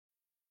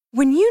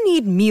When you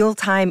need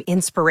mealtime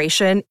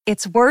inspiration,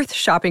 it's worth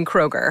shopping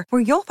Kroger,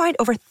 where you'll find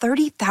over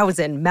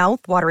 30,000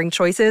 mouth-watering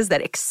choices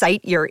that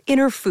excite your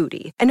inner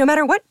foodie. And no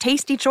matter what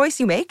tasty choice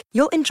you make,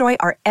 you'll enjoy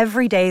our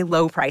everyday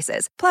low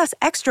prices, plus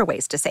extra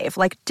ways to save,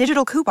 like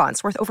digital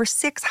coupons worth over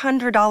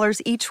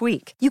 $600 each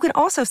week. You can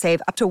also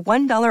save up to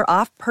 $1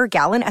 off per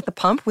gallon at the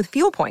pump with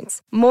fuel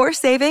points. More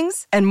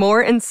savings and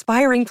more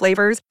inspiring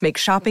flavors make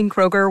shopping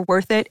Kroger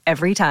worth it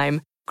every time.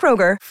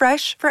 Kroger,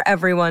 fresh for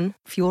everyone.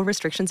 Fuel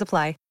restrictions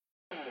apply.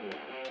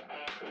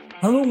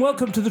 Hello and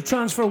welcome to the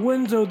Transfer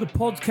Window, the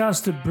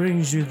podcast that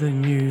brings you the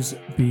news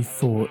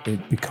before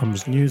it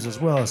becomes news, as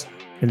well as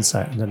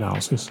insight and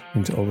analysis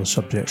into all the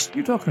subjects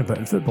you're talking about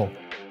in football.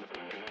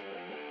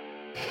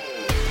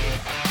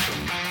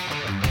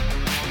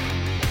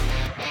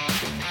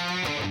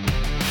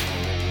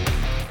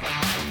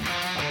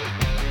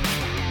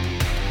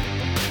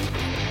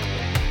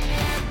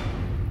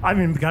 I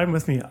mean, beginning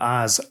with me,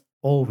 as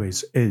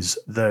always, is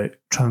the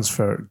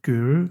transfer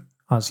guru,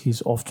 as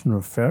he's often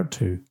referred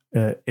to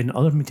in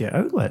other media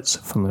outlets,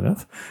 funnily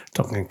enough,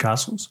 Talking in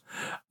Castles.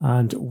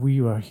 And we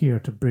are here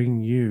to bring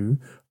you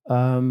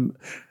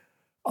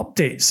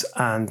updates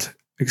and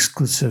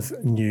exclusive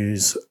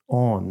news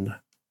on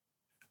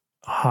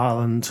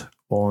Haaland,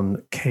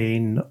 on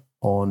Kane,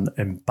 on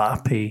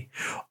Mbappe,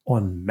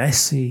 on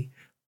Messi,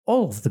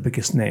 all of the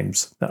biggest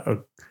names that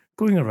are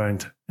going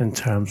around in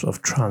terms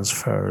of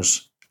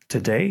transfers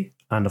today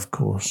and, of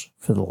course,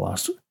 for the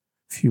last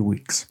few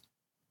weeks.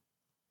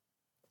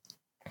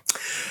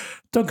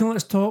 Duncan,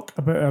 let's talk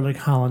about Erling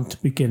Haaland to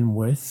begin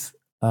with,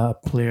 a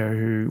player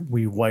who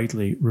we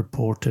widely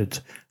reported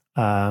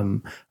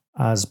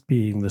as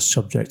being the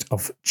subject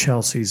of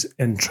Chelsea's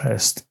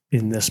interest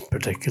in this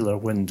particular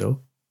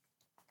window.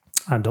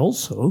 And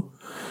also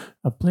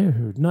a player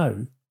who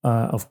now,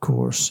 of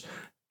course,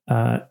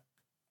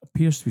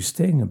 appears to be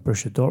staying at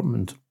Borussia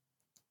Dortmund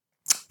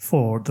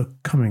for the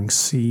coming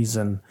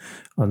season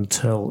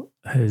until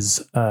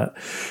his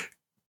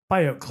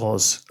buyout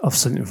clause of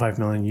 €75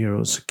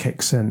 million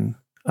kicks in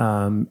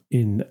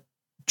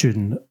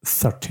June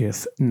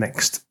 30th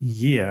next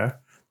year.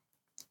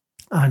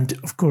 And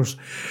of course,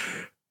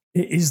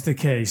 it is the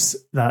case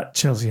that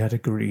Chelsea had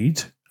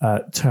agreed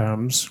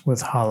terms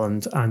with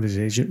Haaland and his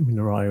agent,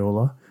 Mino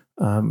Raiola,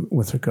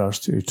 with regards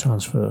to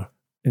transfer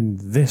in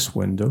this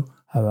window.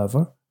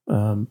 However,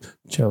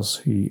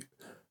 Chelsea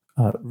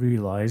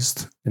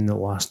realised in the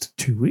last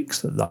 2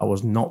 weeks that that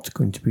was not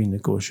going to be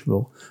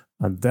negotiable,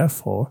 and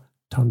therefore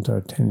turned their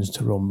attention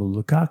to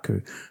Romelu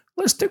Lukaku.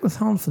 Let's stick with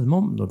Haaland for the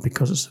moment, though,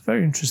 because it's a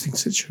very interesting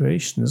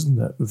situation,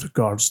 isn't it, with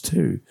regards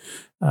to,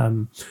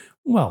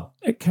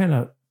 it kind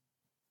of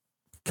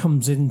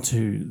comes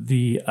into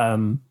the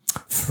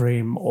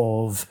frame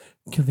of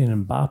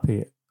Kylian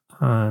Mbappe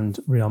and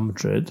Real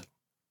Madrid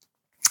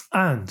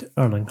and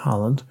Erling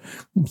Haaland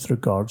with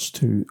regards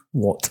to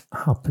what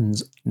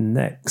happens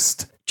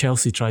next.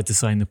 Chelsea tried to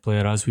sign the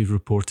player, as we've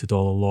reported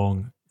all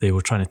along. They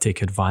were trying to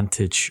take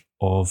advantage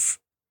of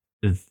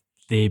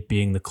they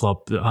being the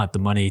club that had the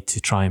money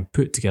to try and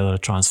put together a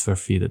transfer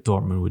fee that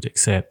Dortmund would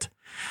accept,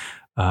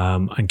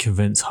 and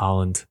convince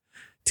Haaland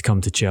to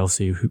come to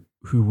Chelsea,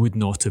 who would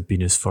not have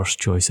been his first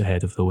choice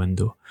ahead of the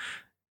window.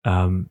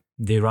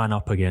 They ran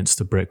up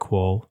against a brick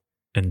wall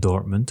in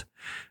Dortmund,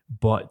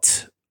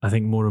 but I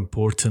think more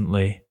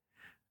importantly,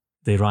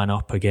 they ran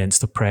up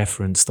against a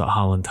preference that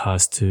Haaland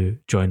has to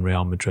join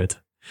Real Madrid.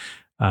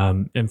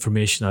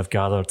 Information I've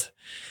gathered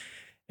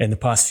in the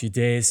past few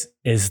days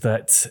is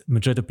that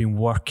Madrid have been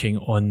working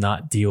on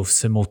that deal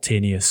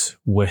simultaneous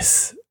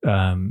with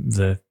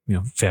the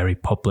very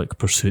public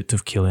pursuit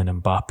of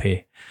Kylian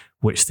Mbappe,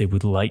 which they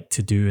would like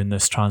to do in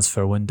this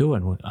transfer window,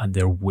 and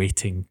they're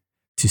waiting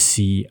to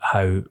see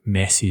how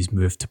Messi's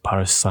move to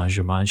Paris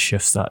Saint-Germain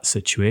shifts that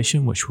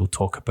situation, which we'll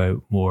talk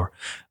about more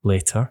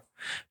later.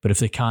 But if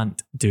they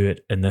can't do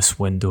it in this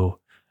window,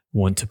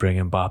 want to bring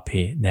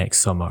Mbappe next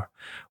summer.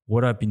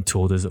 What I've been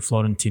told is that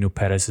Florentino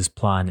Perez's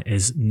plan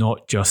is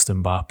not just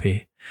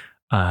Mbappe,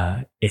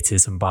 it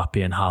is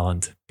Mbappe and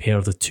Haaland.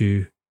 Pair the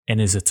two in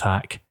his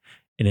attack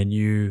in a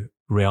new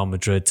Real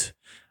Madrid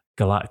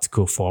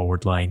Galactico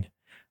forward line.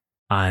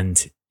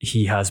 And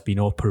he has been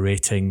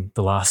operating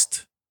the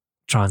last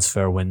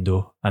transfer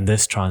window and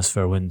this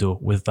transfer window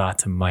with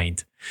that in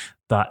mind.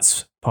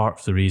 That's part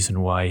of the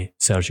reason why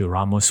Sergio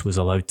Ramos was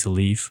allowed to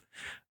leave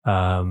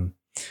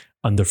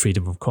under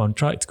freedom of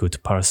contract to go to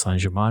Paris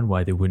Saint-Germain,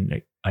 why they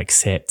wouldn't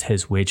accept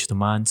his wage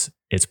demands.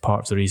 It's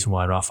part of the reason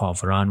why Rafael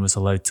Varane was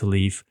allowed to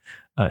leave,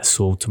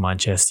 sold to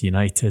Manchester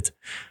United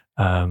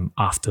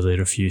after they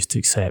refused to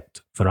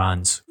accept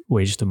Varane's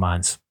wage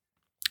demands.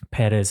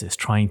 Perez is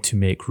trying to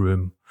make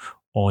room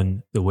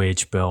on the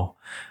wage bill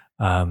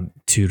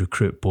to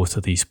recruit both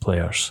of these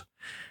players.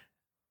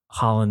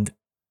 Haaland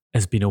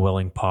has been a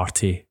willing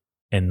party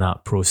in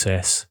that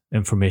process.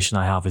 Information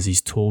I have is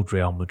he's told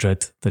Real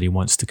Madrid that he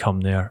wants to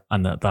come there,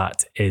 and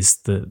that is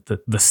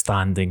the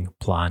standing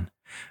plan.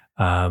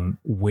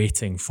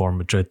 Waiting for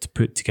Madrid to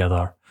put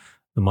together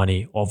the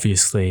money.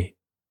 Obviously,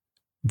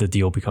 the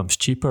deal becomes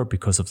cheaper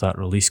because of that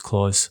release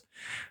clause.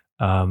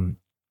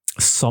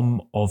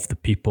 some of the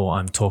people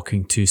I'm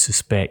talking to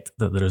suspect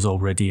that there is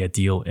already a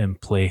deal in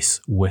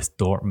place with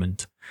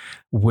Dortmund,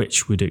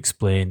 which would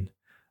explain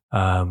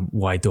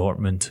why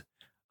Dortmund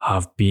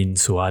have been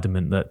so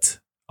adamant that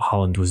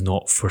Haaland was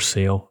not for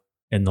sale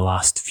in the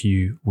last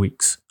few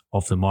weeks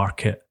of the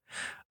market.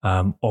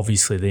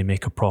 Obviously, they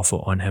make a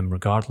profit on him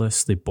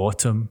regardless. They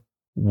bought him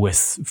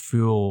with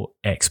full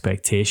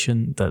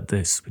expectation that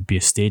this would be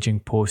a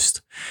staging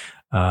post,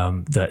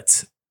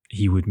 that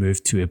he would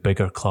move to a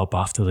bigger club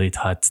after they'd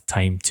had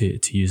time to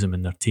use him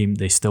in their team.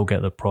 They still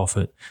get their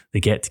profit. They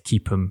get to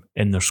keep him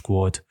in their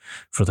squad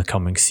for the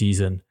coming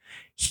season.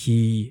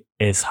 He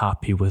is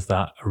happy with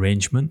that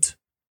arrangement.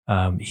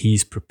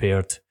 He's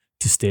prepared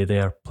to stay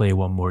there, play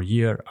one more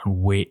year,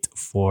 and wait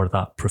for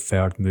that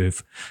preferred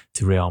move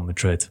to Real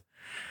Madrid.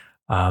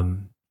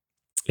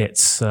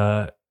 It's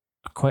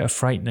quite a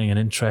frightening and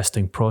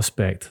interesting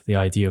prospect, the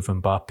idea of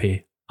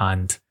Mbappe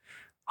and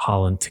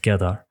Haaland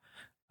together.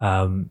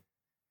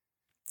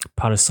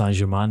 Paris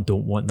Saint-Germain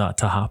don't want that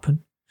to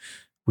happen.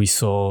 We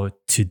saw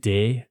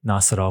today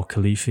Nasser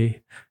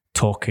Al-Khelaifi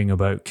talking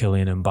about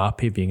Kylian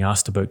Mbappe, being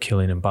asked about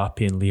Kylian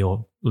Mbappe in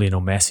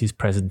Lionel Messi's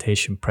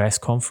presentation press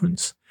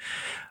conference,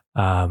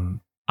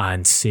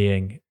 and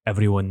saying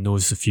everyone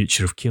knows the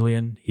future of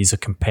Kylian. He's a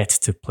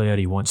competitive player.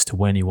 He wants to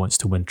win. He wants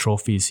to win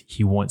trophies.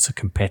 He wants a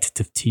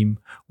competitive team.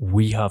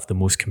 We have the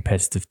most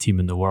competitive team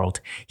in the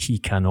world. He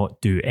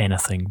cannot do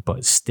anything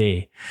but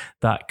stay.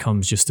 That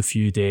comes just a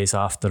few days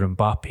after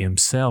Mbappe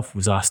himself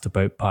was asked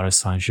about Paris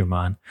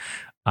Saint-Germain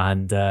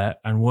and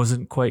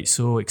wasn't quite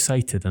so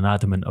excited and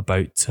adamant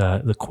about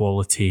the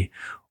quality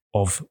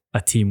of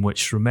a team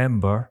which,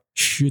 remember,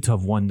 should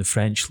have won the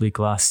French league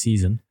last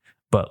season,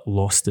 but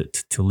lost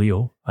it to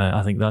Lille.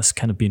 I think that's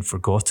kind of been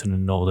forgotten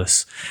in all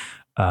this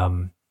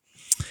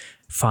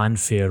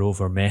fanfare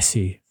over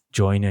Messi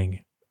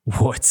joining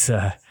what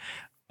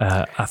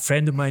a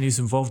friend of mine who's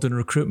involved in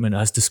recruitment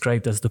has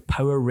described as the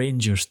Power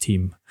Rangers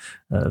team.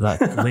 That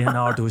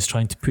Leonardo is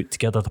trying to put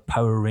together the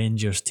Power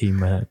Rangers team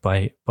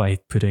by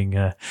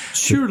putting...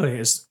 Surely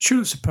it's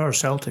a Power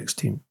Celtics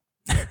team.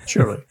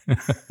 Surely.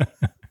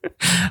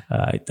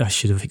 I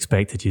should have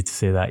expected you to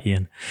say that,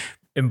 Ian.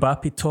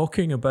 Mbappe,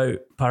 talking about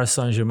Paris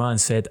Saint-Germain,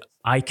 said,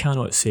 "I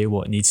cannot say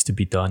what needs to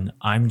be done.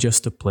 I'm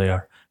just a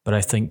player, but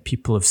I think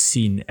people have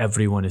seen,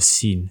 everyone has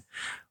seen.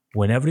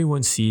 When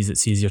everyone sees,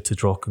 it's easier to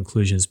draw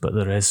conclusions, but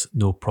there is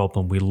no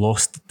problem. We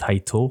lost the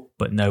title,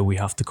 but now we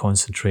have to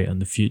concentrate on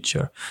the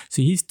future."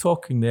 So he's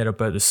talking there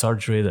about the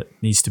surgery that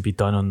needs to be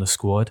done on the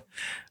squad,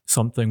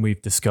 something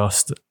we've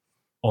discussed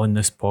on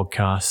this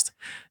podcast.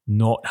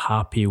 Not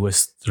happy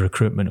with the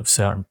recruitment of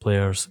certain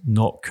players,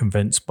 not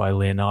convinced by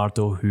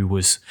Leonardo, who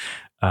was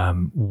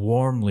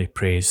warmly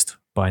praised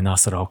by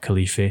Nasser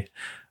Al-Khelaifi,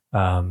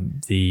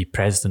 the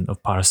president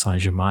of Paris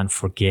Saint-Germain,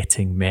 for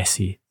getting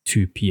Messi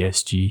to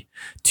PSG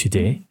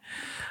today.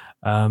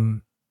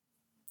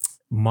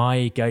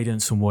 My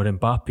guidance on what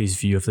Mbappe's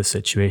view of the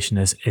situation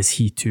is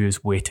he too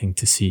is waiting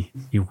to see.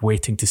 He's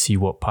waiting to see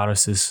what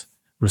Paris's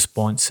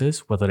response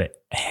is, whether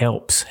it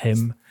helps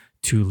him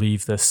to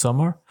leave this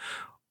summer,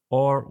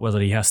 or whether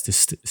he has to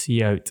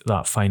see out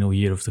that final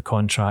year of the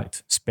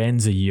contract,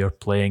 spends a year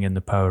playing in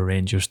the Power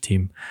Rangers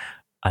team,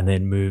 and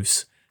then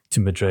moves to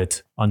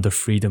Madrid under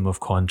freedom of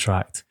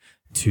contract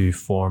to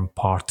form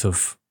part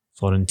of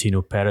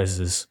Florentino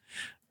Perez's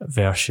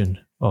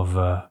version of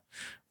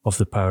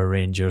the Power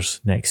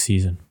Rangers next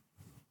season.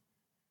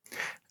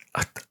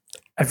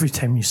 Every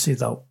time you say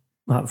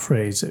that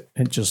phrase, it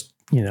just,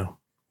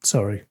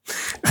 sorry,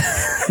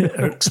 it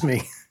irks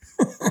me.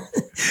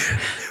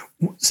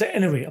 So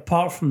anyway,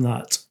 apart from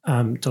that,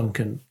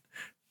 Duncan,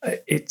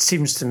 it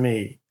seems to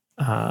me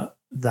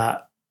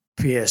that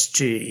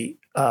PSG,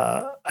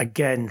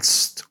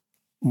 against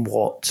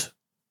what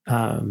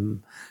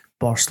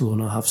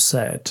Barcelona have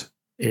said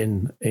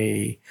in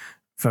a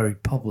very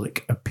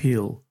public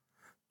appeal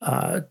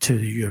to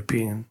the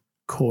European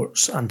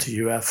courts and to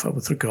UEFA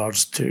with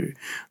regards to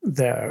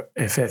their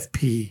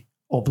FFP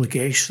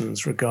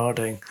obligations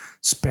regarding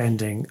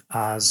spending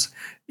as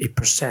a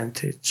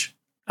percentage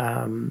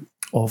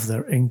of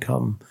their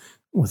income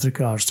with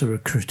regards to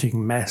recruiting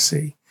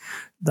Messi,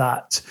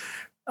 that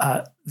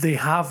they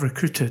have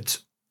recruited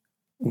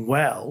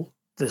well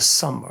this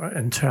summer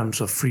in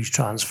terms of free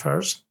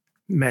transfers.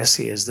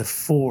 Messi is the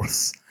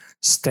fourth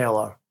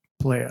stellar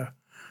player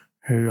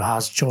who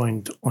has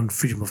joined on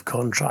freedom of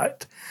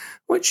contract,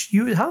 which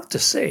you would have to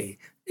say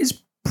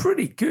is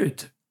pretty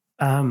good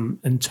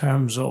in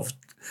terms of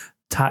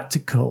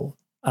tactical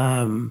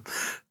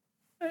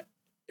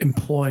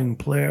employing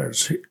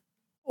players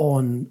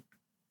on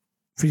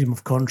freedom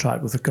of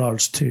contract with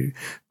regards to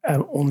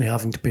only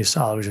having to pay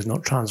salaries and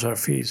not transfer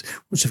fees,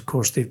 which of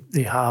course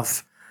they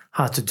have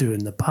had to do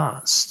in the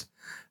past.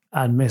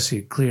 And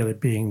Messi clearly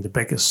being the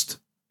biggest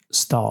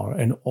star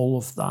in all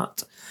of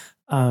that.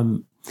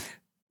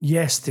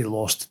 Yes, they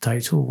lost the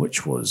title,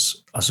 which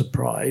was a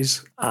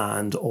surprise,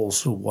 and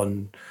also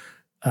one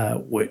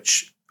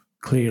which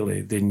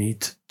clearly they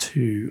need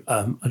to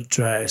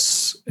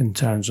address in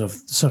terms of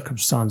the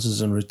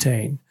circumstances and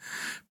retain.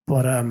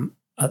 But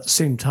at the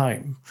same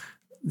time,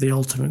 the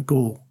ultimate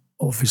goal,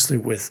 obviously,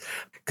 with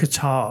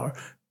Qatar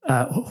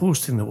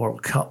hosting the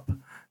World Cup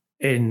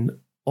in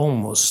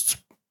almost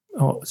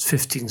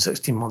 15,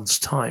 16 months'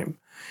 time,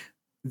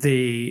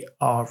 they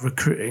are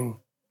recruiting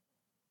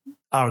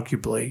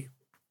arguably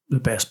the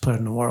best player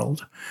in the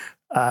world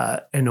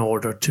in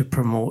order to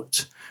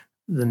promote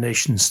the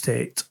nation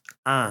state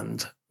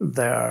and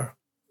their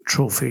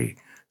trophy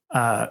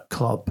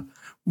club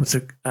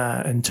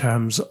in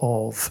terms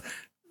of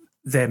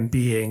them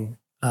being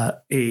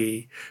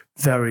a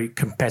very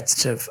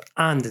competitive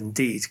and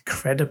indeed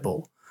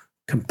credible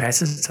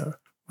competitor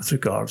with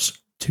regards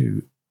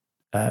to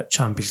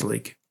Champions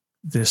League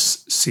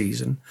this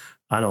season,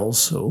 and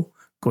also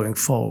going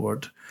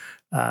forward,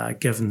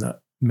 given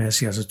that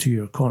Messi has a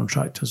 2-year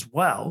contract as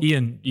well.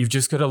 Ian, you've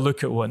just got to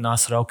look at what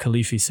Nasser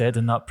Al-Khelaifi said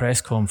in that press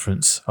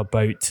conference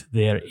about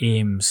their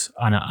aims,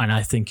 and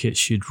I think it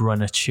should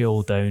run a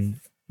chill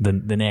down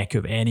the neck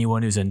of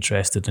anyone who's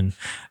interested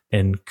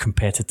in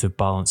competitive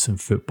balance in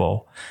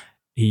football.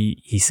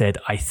 He said,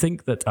 "I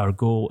think that our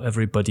goal,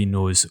 everybody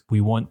knows, we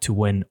want to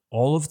win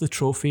all of the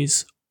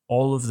trophies,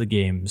 all of the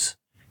games.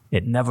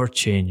 It never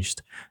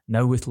changed.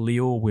 Now with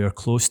Leo, we are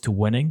close to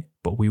winning,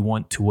 but we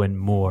want to win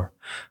more.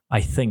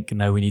 I think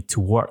now we need to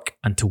work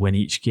and to win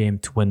each game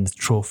to win the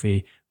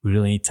trophy. We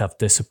really need to have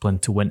discipline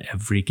to win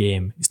every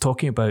game." He's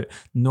talking about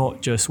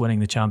not just winning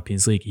the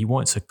Champions League. He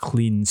wants a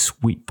clean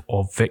sweep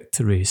of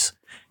victories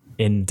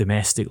in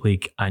domestic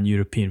league and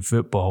European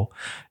football,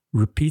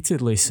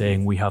 repeatedly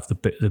saying we have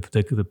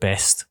the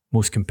best,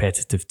 most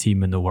competitive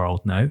team in the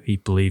world now. He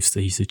believes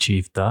that he's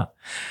achieved that.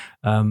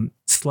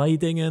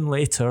 Sliding in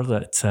later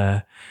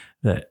that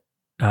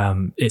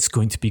it's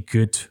going to be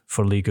good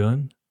for Ligue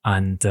 1,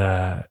 and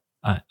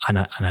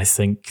I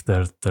think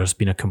there's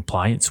been a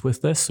compliance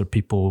with this. There are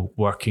people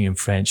working in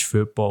French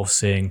football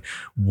saying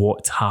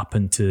what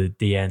happened to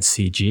the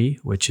NCG,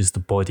 which is the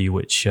body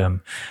which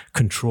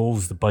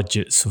controls the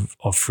budgets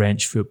of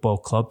French football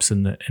clubs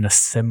in a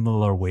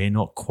similar way,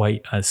 not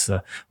quite as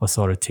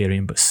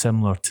authoritarian, but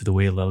similar to the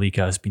way La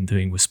Liga has been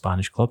doing with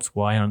Spanish clubs.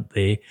 Why aren't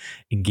they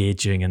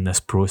engaging in this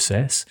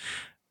process?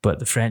 But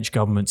the French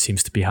government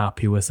seems to be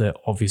happy with it.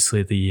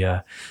 Obviously,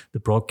 the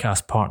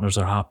broadcast partners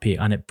are happy,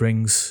 and it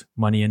brings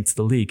money into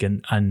the league.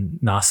 And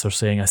Nasser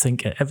saying, I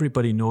think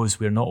everybody knows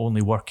we're not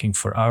only working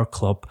for our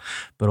club,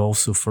 but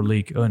also for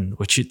Ligue 1,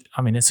 which,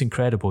 it's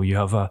incredible. You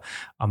have a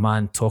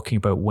man talking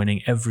about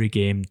winning every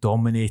game,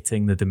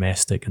 dominating the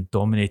domestic and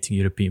dominating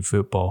European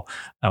football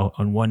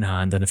on one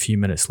hand, and a few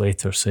minutes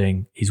later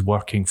saying he's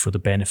working for the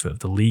benefit of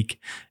the league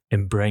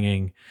in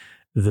bringing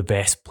the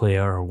best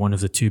player or one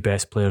of the 2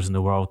 best players in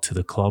the world to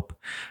the club,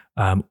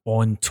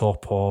 on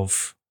top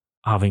of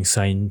having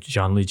signed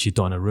Gianluigi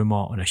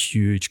Donnarumma on a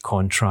huge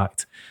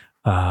contract.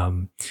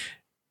 Gini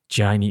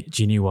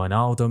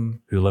Wijnaldum,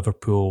 who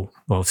Liverpool,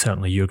 well,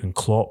 certainly Jurgen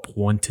Klopp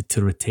wanted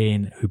to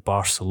retain, who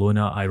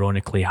Barcelona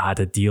ironically had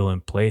a deal in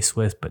place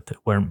with, but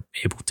that weren't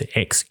able to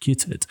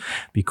execute it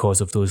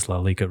because of those La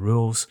Liga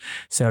rules.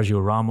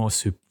 Sergio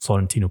Ramos, who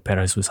Florentino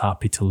Perez was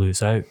happy to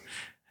lose out.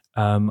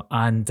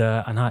 And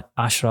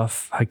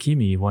Achraf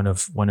Hakimi, one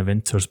of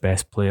Inter's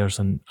best players,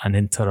 and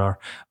Inter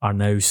are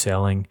now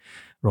selling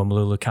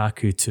Romelu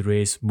Lukaku to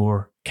raise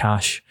more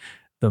cash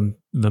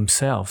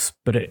themselves.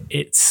 But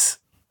it's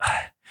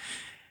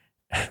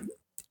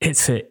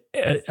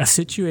a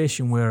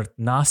situation where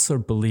Nasser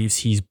believes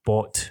he's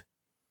bought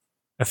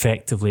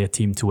effectively a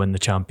team to win the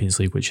Champions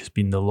League, which has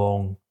been the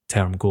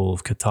long-term goal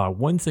of Qatar.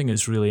 One thing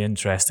that's really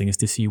interesting is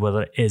to see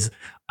whether it is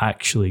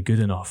actually good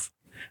enough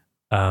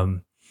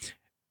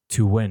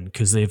to win,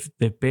 because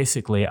they've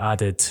basically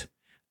added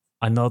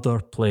another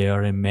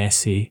player in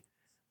Messi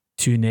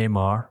to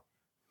Neymar,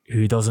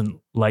 who doesn't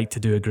like to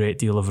do a great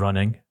deal of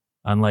running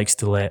and likes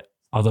to let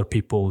other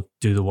people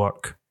do the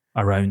work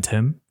around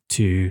him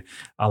to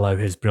allow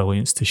his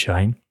brilliance to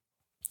shine.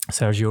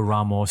 Sergio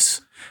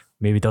Ramos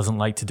maybe doesn't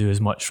like to do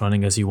as much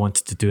running as he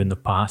wanted to do in the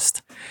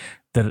past.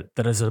 There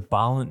is a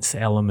balance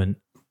element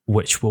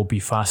which will be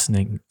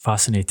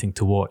fascinating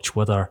to watch,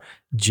 whether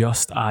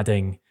just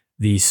adding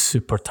these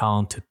super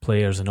talented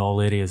players in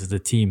all areas of the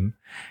team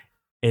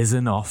is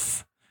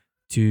enough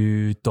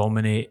to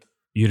dominate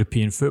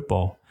European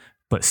football.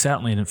 But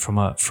certainly from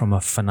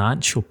a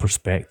financial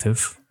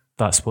perspective,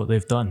 that's what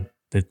they've done.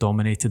 They've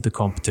dominated the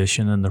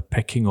competition, and they're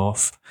picking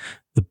off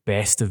the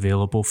best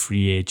available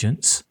free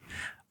agents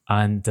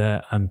and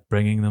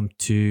bringing them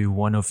to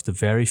one of the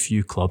very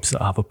few clubs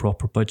that have a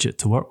proper budget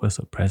to work with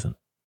at present.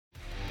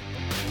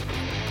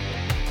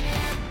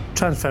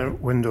 Transfer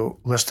window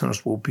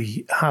listeners will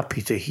be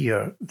happy to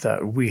hear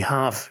that we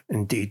have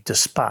indeed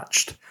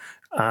dispatched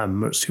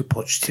Mauricio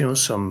Pochettino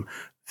some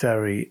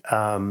very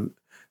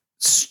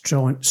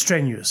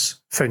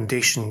strenuous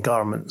foundation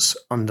garments,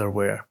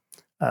 underwear,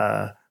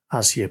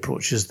 as he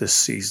approaches this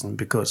season,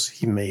 because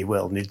he may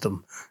well need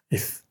them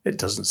if it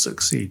doesn't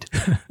succeed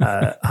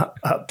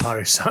at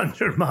Paris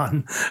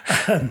Saint-Germain,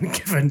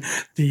 given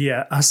the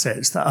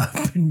assets that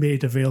have been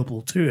made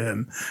available to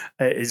him.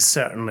 It is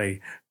certainly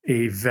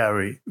a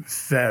very,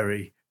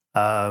 very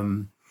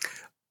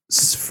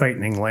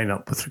frightening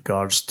lineup with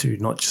regards to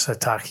not just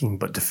attacking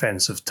but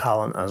defensive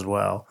talent as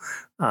well.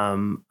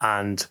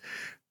 And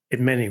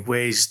in many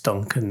ways,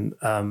 Duncan,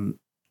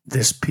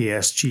 this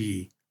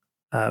PSG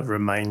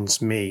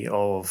reminds me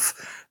of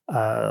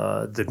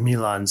the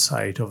Milan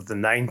side of the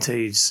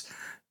 90s,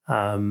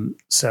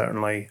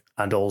 certainly,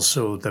 and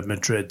also the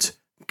Madrid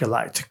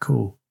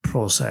Galactico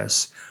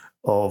process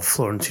of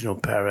Florentino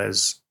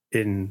Perez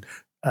in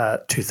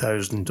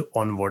 2000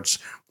 onwards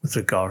with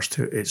regards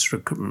to its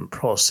recruitment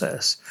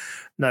process.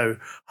 Now,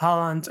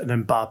 Haaland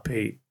and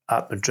Mbappe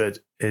at Madrid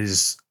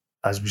is,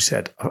 as we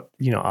said,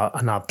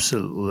 an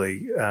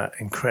absolutely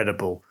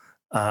incredible,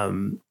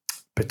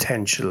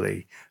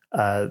 potentially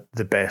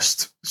the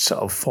best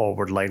sort of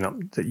forward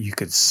lineup that you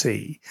could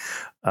see.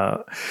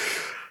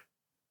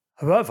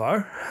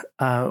 However,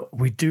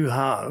 we do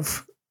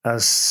have,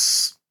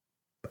 as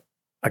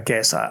I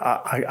guess,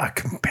 a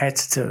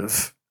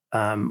competitive,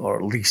 or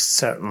at least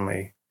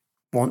certainly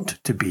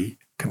want to be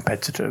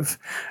competitive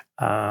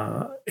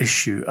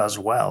issue as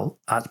well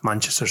at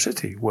Manchester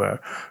City,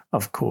 where,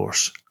 of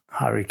course,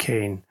 Harry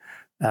Kane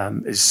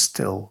is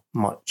still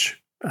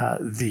much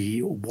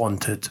the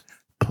wanted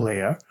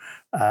player.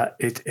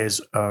 It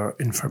is our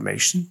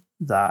information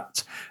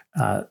that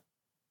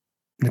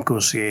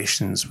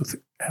negotiations with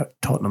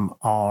Tottenham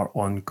are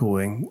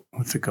ongoing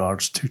with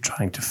regards to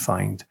trying to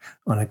find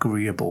an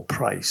agreeable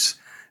price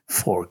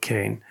for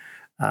Kane.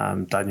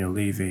 Daniel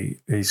Levy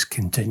is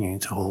continuing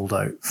to hold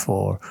out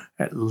for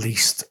at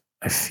least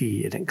a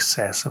fee in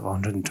excess of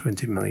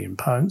 £120 million.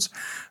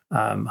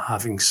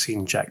 Having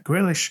seen Jack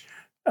Grealish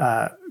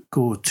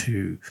go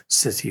to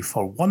City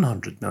for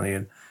 £100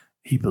 million,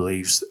 he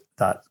believes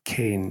that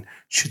Kane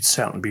should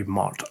certainly be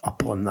marked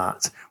up on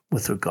that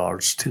with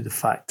regards to the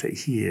fact that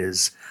he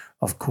is,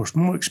 of course,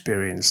 more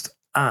experienced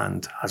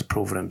and has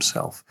proven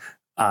himself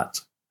at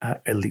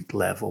elite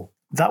level.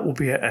 That will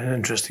be an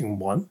interesting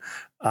one.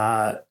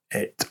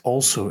 It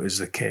also is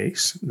the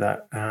case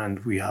that,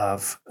 and we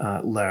have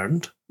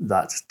learned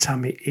that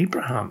Tammy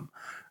Abraham,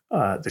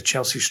 the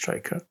Chelsea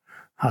striker,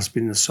 has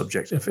been the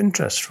subject of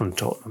interest from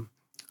Tottenham,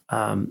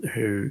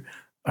 who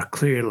are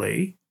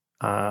clearly,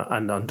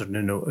 and under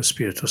Nuno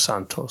Espirito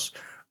Santos,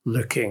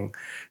 looking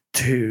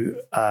to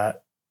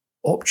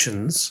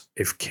options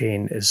if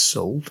Kane is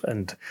sold.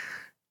 And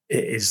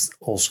it is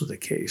also the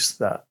case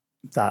that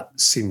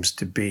seems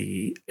to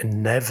be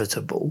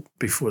inevitable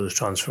before the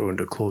transfer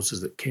window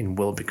closes, that Kane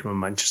will become a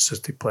Manchester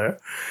City player.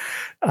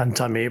 And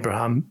Tammy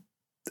Abraham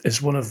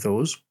is one of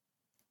those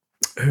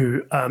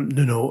who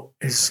Nuno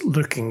is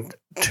looking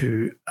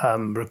to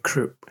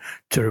recruit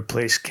to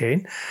replace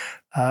Kane.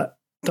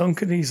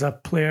 Duncan, he's a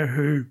player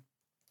who,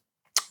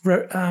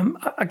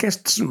 I guess,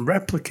 doesn't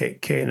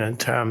replicate Kane in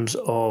terms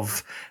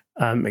of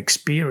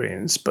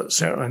experience, but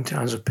certainly in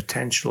terms of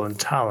potential and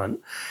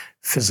talent,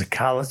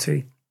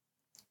 physicality,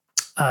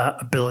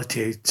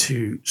 ability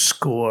to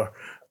score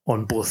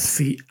on both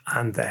feet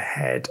and the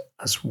head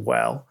as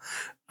well.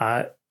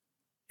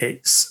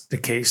 It's the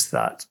case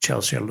that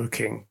Chelsea are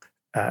looking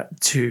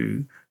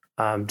to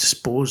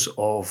dispose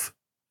of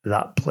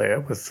that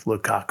player, with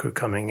Lukaku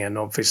coming in,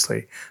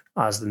 obviously,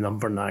 as the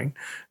number 9,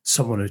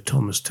 someone who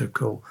Thomas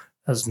Tuchel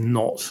has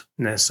not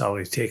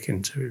necessarily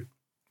taken to,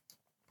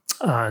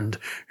 and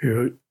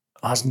who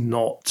has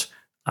not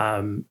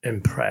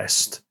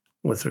impressed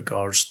with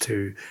regards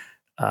to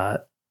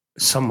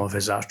some of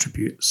his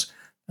attributes,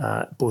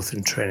 both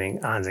in training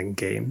and in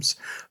games.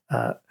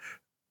 A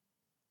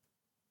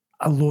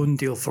loan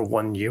deal for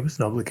 1 year with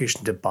an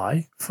obligation to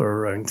buy for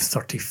around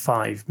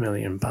 £35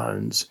 million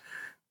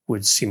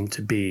would seem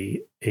to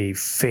be a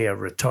fair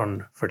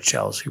return for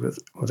Chelsea with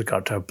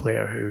regard to a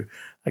player who,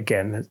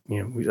 again,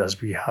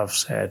 as we have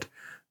said,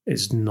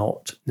 is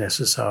not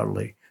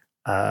necessarily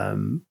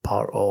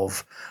part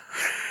of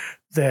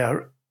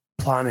their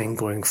planning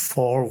going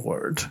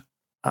forward.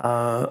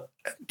 Do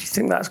you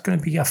think that's going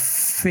to be a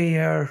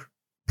fair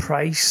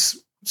price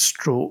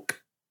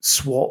stroke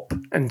swap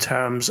in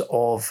terms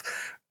of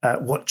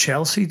what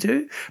Chelsea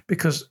do?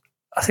 Because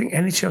I think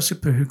any Chelsea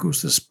player who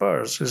goes to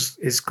Spurs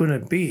is going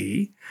to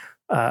be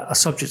a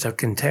subject of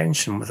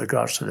contention with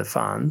regards to the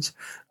fans,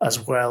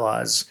 as well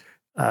as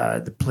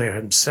the player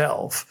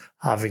himself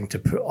having to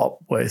put up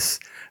with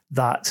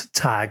that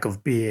tag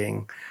of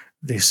being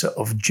the sort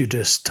of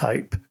Judas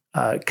type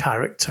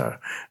character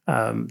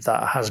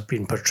that has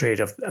been portrayed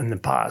in the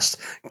past,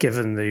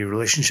 given the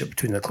relationship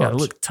between the clubs.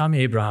 Yeah, look, Tammy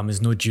Abraham is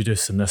no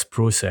Judas in this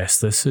process.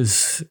 This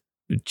is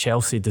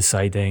Chelsea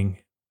deciding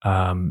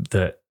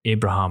that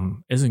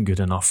Abraham isn't good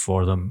enough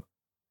for them,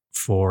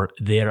 for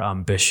their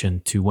ambition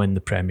to win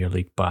the Premier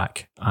League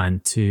back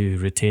and to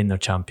retain their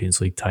Champions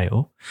League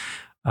title,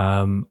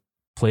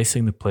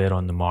 placing the player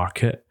on the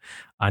market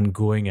and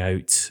going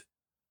out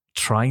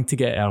trying to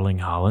get Erling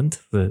Haaland,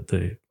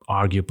 the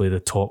arguably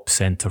the top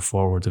centre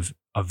forward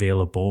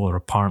available or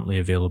apparently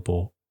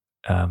available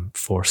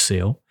for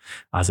sale.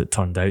 As it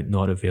turned out,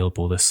 not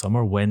available this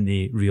summer when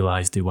they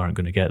realised they weren't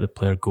going to get the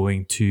player,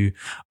 going to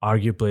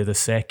arguably the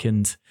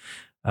second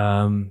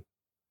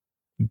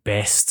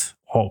best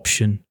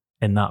option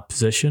in that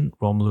position,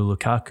 Romelu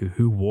Lukaku,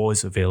 who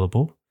was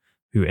available,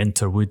 who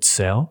Inter would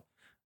sell,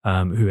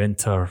 who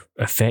Inter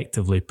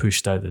effectively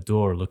pushed out the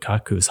door.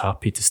 Lukaku was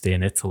happy to stay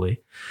in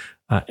Italy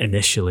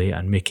initially,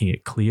 and making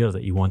it clear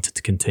that he wanted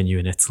to continue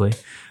in Italy.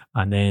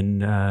 And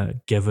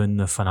then given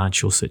the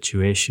financial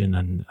situation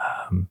and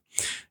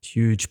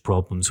huge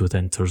problems with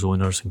Inter's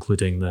owners,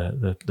 including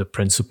the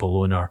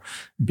principal owner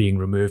being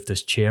removed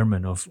as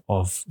chairman of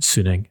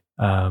Suning,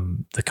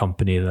 the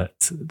company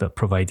that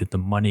provided the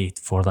money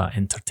for that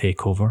Inter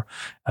takeover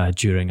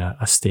during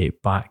a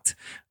state-backed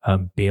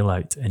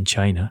bailout in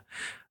China,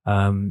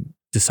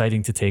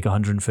 deciding to take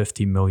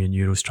 150 million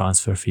euros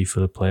transfer fee for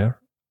the player.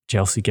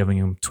 Chelsea giving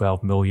him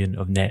 12 million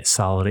of net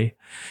salary.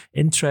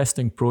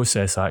 Interesting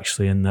process,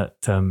 actually, in that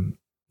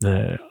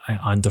I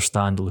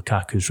understand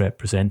Lukaku's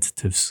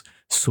representatives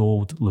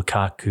sold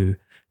Lukaku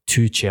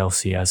to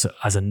Chelsea as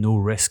a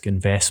no-risk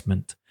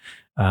investment.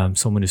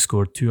 Someone who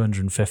scored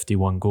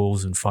 251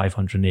 goals and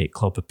 508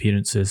 club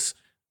appearances.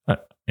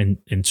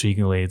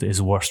 Intriguingly,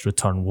 his worst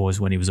return was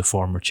when he was a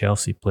former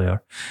Chelsea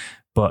player.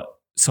 But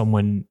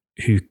someone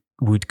who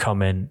would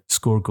come in,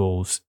 score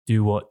goals,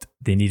 do what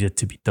they needed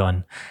to be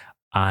done,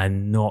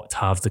 and not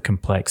have the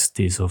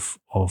complexities of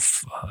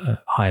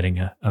hiring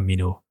a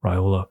Mino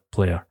Raiola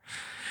player.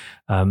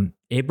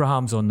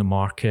 Abraham's on the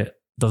market.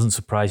 Doesn't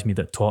surprise me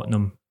that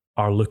Tottenham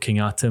are looking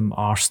at him.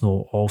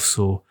 Arsenal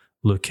also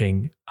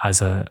looking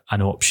as an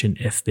option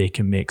if they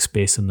can make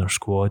space in their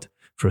squad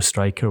for a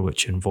striker,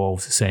 which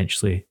involves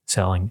essentially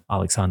selling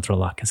Alexandre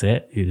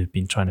Lacazette, who they've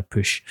been trying to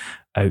push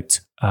out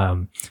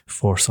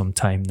for some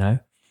time now.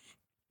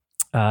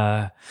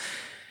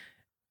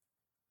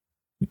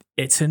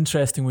 It's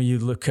interesting when you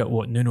look at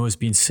what Nuno has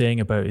been saying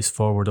about his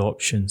forward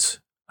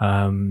options.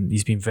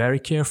 He's been very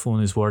careful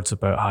in his words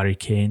about Harry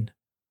Kane.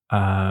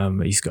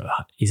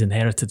 He's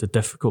inherited a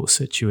difficult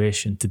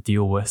situation to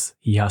deal with.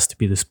 He has to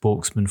be the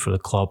spokesman for the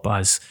club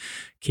as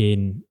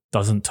Kane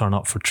doesn't turn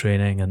up for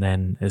training and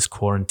then is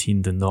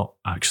quarantined and not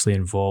actually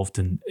involved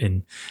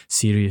in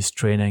serious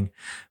training.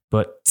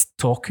 But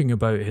talking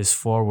about his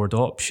forward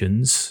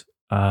options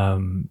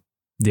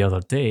the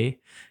other day,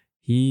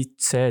 he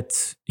said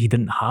he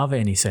didn't have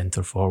any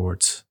centre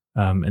forwards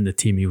in the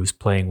team he was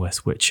playing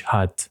with, which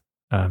had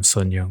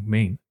Son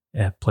Heung-min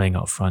playing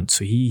up front.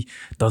 So he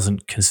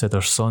doesn't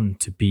consider Son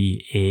to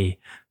be a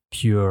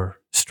pure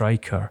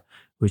striker,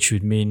 which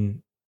would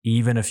mean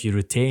even if you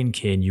retain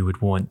Kane, you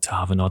would want to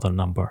have another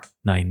number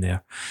 9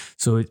 there.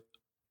 So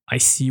I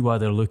see why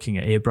they're looking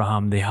at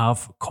Abraham. They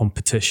have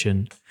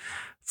competition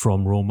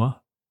from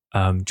Roma.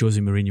 Jose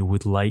Mourinho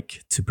would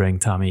like to bring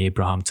Tammy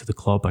Abraham to the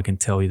club. I can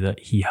tell you that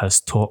he has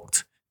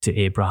talked to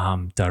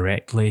Abraham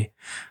directly,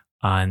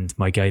 and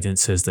my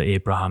guidance is that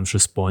Abraham's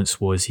response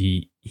was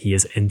he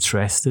is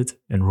interested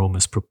in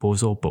Roma's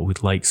proposal, but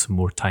would like some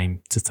more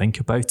time to think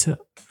about it.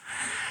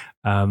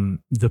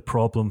 The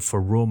problem for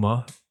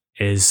Roma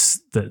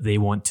is that they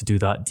want to do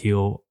that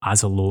deal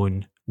as a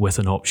loan with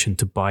an option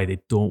to buy.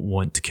 They don't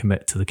want to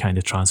commit to the kind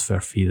of transfer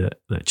fee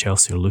that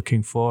Chelsea are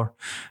looking for.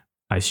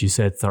 As you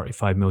said,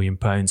 £35 million,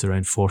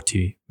 around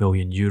 40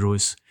 million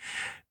euros.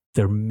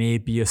 There may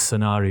be a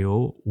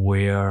scenario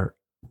where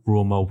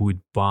Roma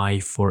would buy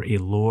for a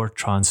lower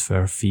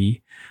transfer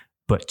fee,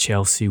 but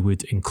Chelsea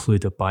would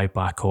include a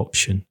buyback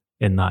option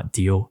in that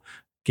deal,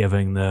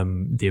 giving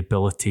them the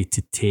ability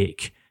to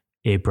take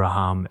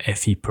Abraham,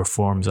 if he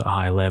performs at a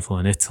high level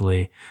in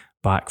Italy,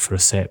 back for a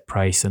set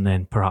price and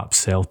then perhaps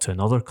sell to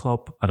another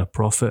club at a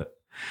profit,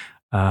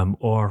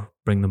 or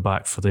bring them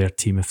back for their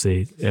team if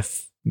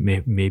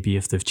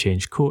they've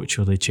changed coach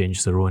or they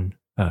change their own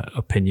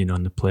opinion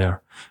on the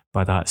player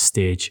by that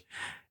stage.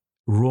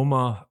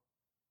 Roma,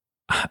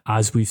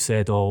 as we've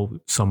said all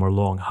summer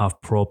long,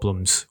 have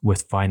problems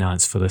with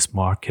finance for this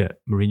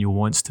market. Mourinho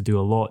wants to do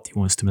a lot. He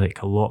wants to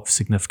make a lot of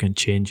significant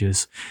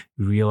changes.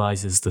 He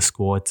realises the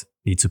squad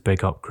needs a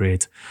big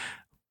upgrade.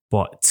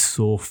 But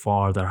so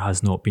far, there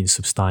has not been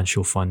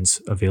substantial funds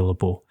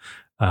available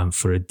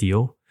for a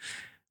deal,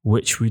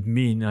 which would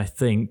mean, I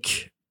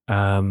think,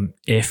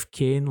 if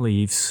Kane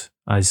leaves,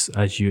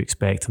 as you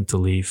expect him to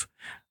leave,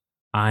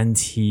 and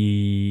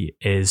he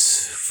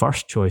is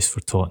first choice for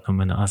Tottenham,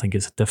 and I think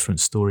it's a different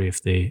story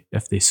if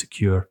they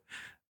secure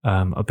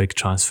a big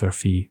transfer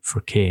fee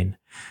for Kane,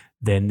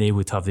 then they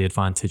would have the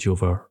advantage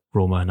over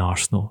Roma and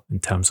Arsenal in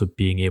terms of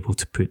being able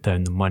to put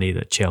down the money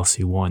that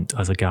Chelsea want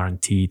as a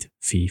guaranteed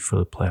fee for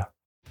the player.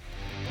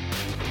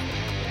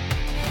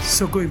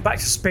 So going back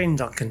to Spain,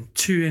 Duncan,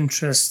 2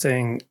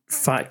 interesting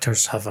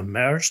factors have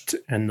emerged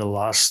in the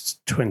last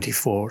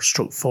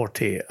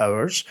 24/48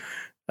 hours.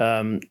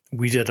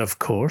 We did, of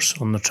course,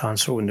 on the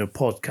Transfer Window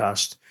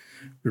podcast,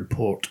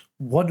 report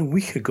 1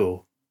 week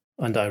ago,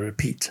 and I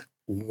repeat,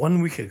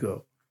 1 week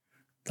ago,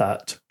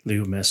 that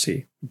Leo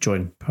Messi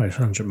joined Paris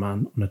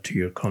Saint-Germain on a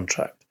 2-year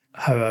contract.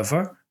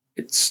 However,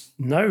 it's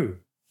now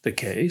the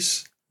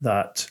case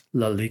that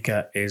La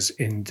Liga is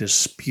in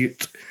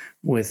dispute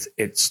with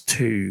its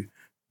 2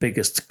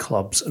 biggest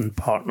clubs and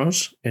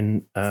partners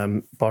in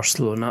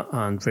Barcelona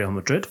and Real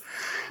Madrid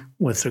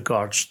with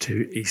regards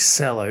to a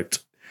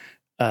sellout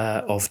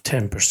of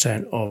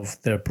 10%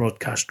 of their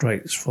broadcast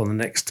rights for the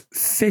next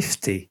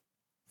 50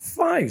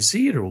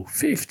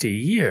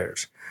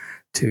 years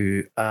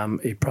to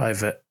a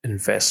private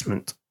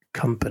investment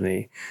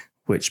company,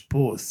 which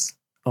both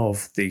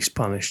of the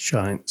Spanish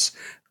giants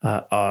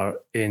are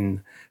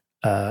in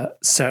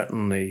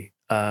certainly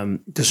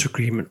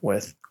disagreement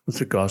with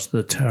regards to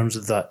the terms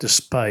of that,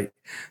 despite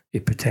a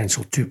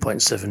potential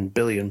 2.7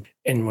 billion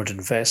inward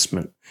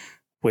investment,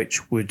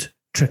 which would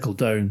trickle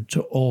down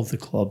to all the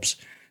clubs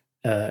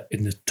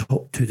in the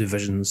top two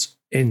divisions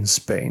in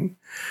Spain.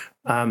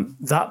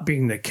 That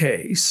being the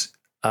case,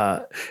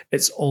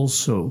 it's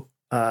also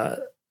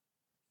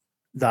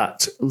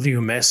that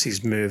Leo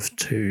Messi's move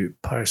to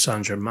Paris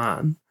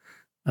Saint-Germain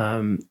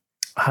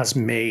has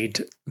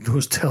made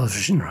those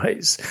television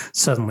rights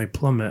suddenly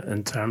plummet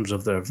in terms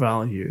of their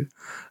value.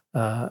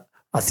 I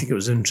think it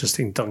was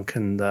interesting,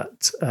 Duncan,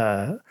 that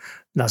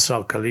Nasser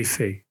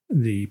Al-Khelaifi,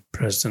 the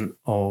president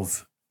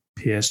of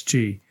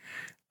PSG,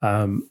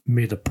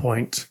 made a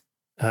point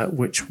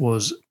which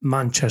was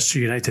Manchester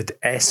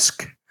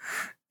United-esque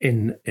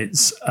in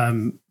its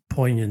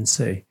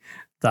poignancy,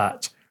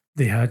 that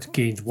they had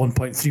gained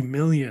 1.3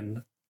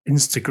 million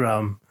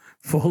Instagram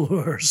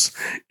followers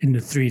in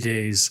the 3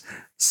 days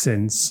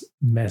since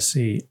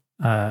Messi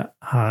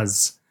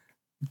has,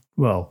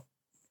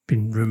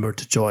 been rumoured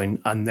to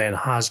join and then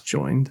has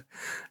joined,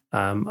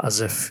 as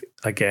if,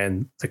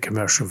 again, the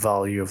commercial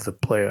value of the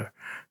player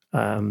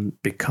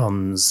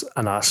becomes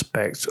an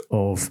aspect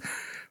of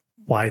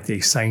why they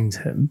signed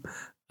him,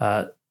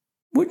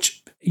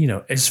 which,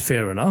 is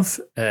fair enough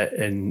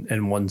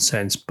in one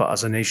sense, but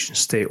as a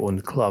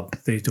nation-state-owned club,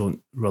 they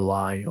don't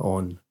rely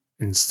on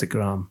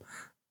Instagram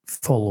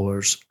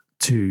followers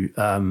to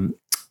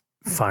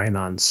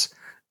finance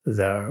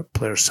their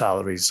player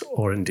salaries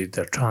or indeed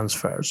their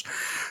transfers.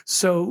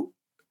 So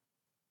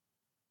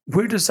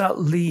where does that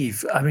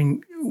leave? I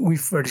mean,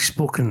 we've already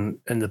spoken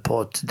in the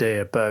pod today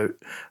about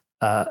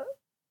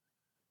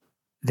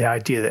the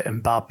idea that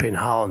Mbappe and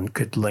Haaland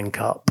could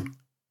link up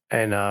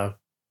in a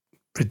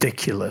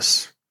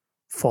ridiculous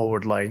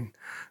forward line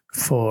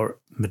for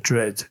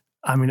Madrid.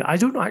 I mean, I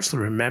don't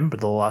actually remember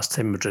the last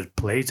time Madrid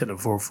played in a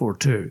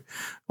 4-4-2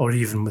 or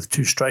even with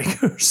two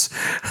strikers.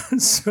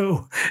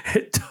 So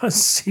it does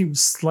seem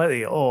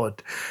slightly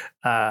odd,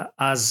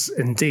 as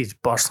indeed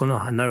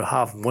Barcelona now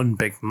have one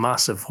big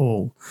massive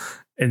hole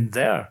in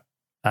their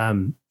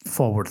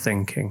forward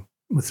thinking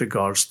with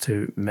regards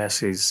to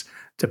Messi's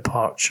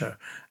departure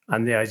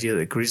and the idea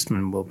that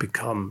Griezmann will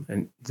become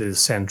the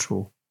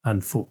central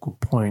and focal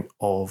point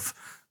of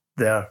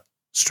their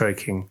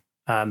striking.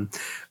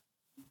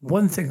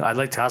 One thing I'd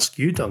like to ask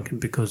you, Duncan,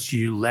 because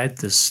you led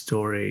this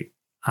story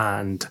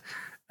and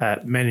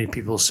many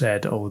people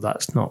said, oh,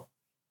 that's not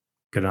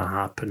going to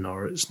happen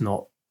or it's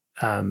not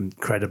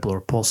credible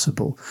or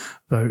possible,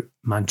 about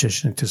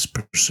Manchester United's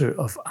pursuit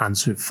of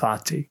Ansu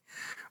Fati,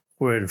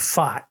 where in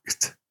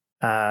fact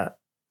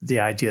the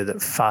idea that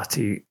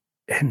Fati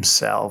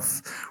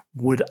himself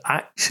would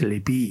actually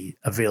be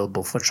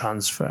available for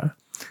transfer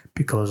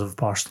because of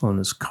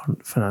Barcelona's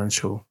current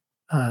financial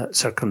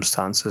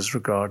circumstances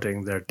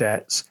regarding their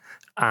debts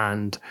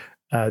and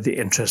the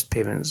interest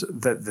payments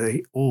that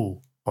they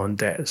owe on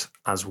debts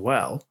as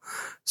well.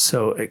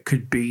 So it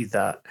could be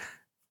that,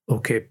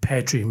 okay,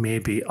 Pedri may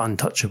be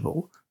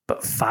untouchable,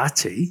 but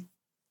Fati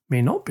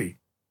may not be.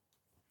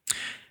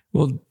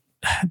 Well,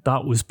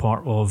 that was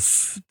part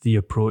of the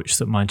approach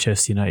that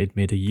Manchester United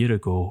made a year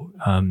ago.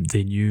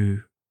 They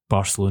knew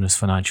Barcelona's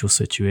financial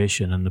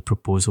situation, and the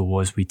proposal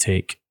was, we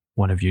take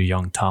one of your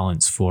young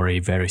talents for a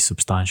very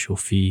substantial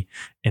fee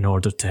in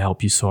order to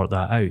help you sort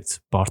that out.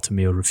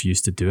 Bartomeu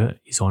refused to do it.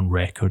 He's on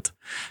record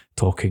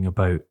talking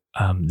about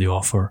the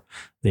offer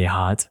they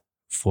had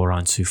for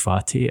Ansu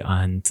Fati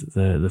and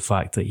the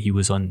fact that he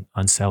was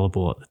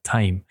unsellable at the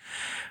time.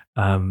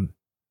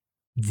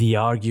 The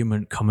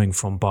argument coming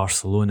from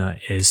Barcelona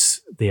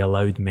is they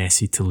allowed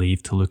Messi to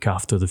leave to look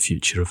after the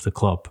future of the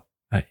club.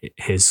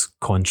 His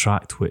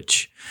contract,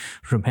 which,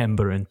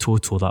 remember, in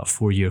total, that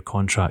 4-year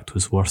contract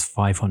was worth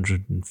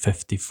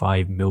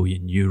 555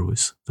 million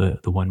euros,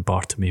 the one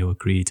Bartomeu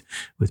agreed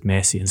with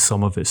Messi, and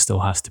some of it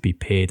still has to be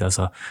paid as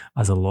a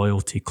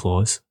loyalty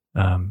clause,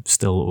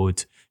 still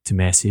owed to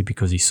Messi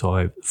because he saw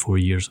out 4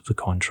 years of the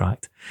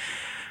contract.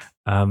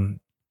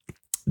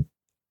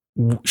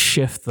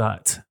 Shift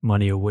that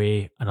money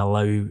away and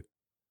allow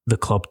the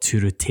club to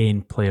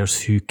retain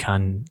players who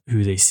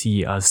they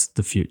see as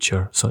the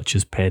future, such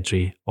as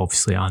Pedri.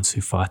 Obviously,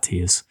 Ansu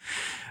Fati is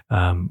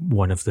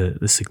one of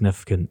the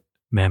significant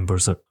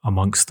members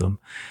amongst them.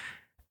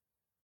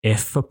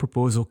 If a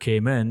proposal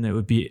came in, it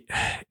would be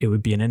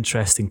an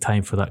interesting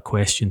time for that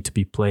question to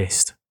be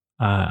placed,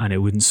 and it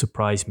wouldn't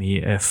surprise me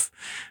if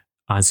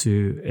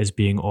Ansu is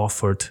being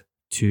offered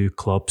to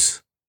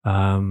clubs.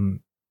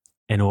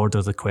 In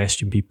order the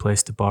question be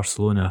placed to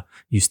Barcelona,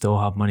 you still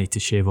have money to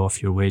shave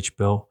off your wage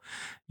bill.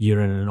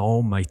 You're in an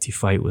almighty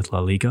fight with La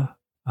Liga.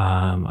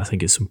 I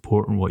think it's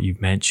important what you've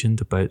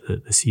mentioned about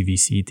the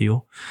CVC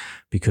deal,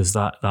 because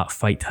that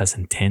fight has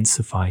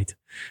intensified.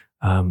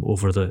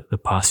 over the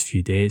past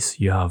few days.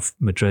 You have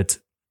Madrid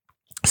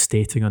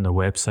stating on their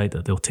website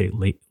that they'll take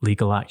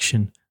legal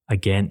action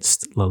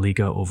against La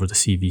Liga over the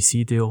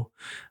CVC deal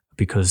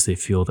because they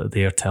feel that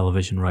their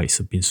television rights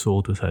have been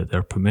sold without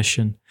their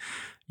permission.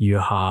 You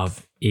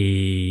have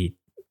a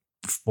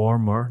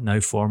now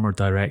former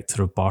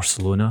director of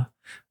Barcelona,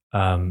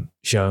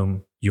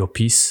 Jaume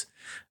Llopis,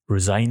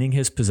 resigning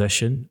his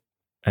position.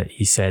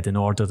 He said in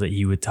order that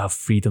he would have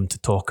freedom to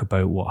talk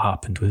about what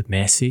happened with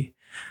Messi,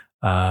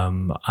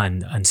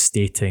 and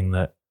stating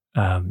that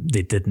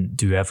they didn't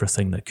do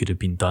everything that could have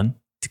been done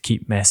to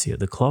keep Messi at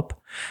the club,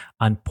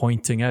 and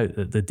pointing out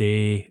that the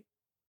day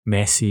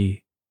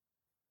Messi's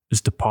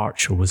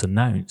departure was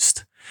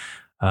announced,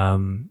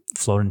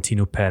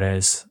 Florentino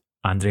Perez,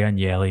 Andrea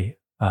Agnelli,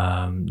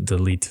 the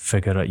lead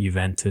figure at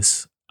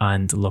Juventus,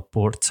 and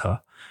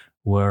Laporta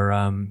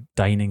were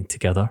dining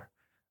together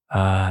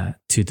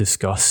to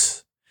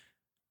discuss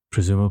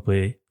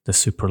presumably the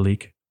Super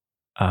League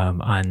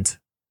and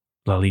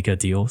La Liga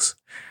deals.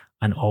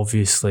 And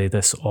obviously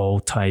this all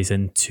ties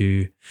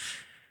into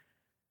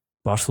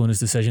Barcelona's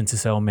decision to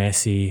sell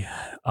Messi,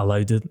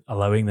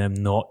 allowing them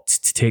not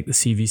to take the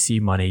CVC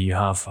money. You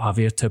have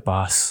Javier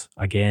Tebas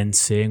again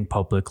saying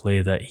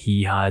publicly that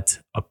he had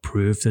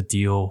approved a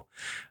deal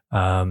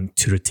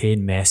to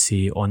retain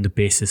Messi on the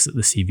basis that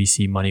the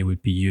CVC money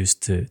would be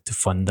used to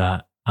fund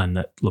that, and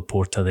that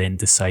Laporta then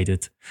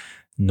decided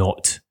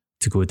not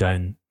to go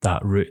down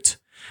that route.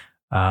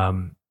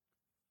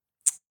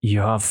 You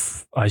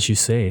have, as you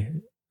say,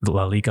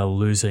 La Liga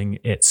losing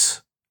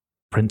its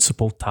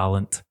principal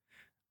talent.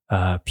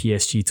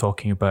 PSG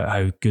talking about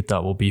how good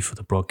that will be for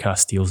the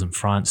broadcast deals in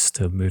France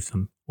to move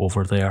them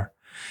over there.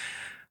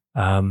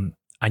 And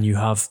you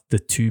have the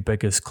two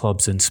biggest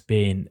clubs in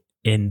Spain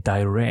in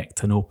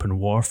direct and open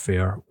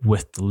warfare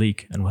with the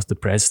league and with the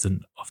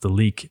president of the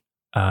league.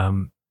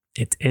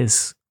 It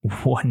is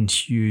one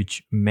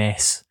huge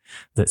mess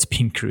that's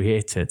been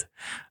created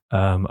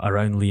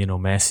around Lionel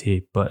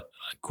Messi, but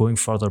going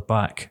further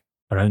back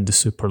around the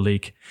Super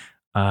League,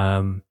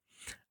 around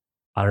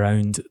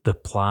the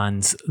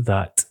plans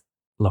that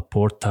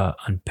Laporta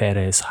and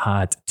Perez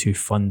had to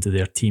fund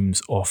their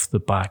teams off the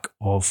back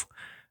of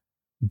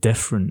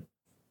different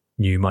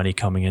new money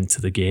coming into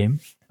the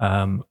game,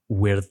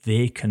 where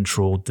they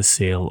controlled the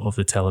sale of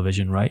the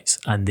television rights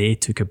and they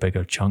took a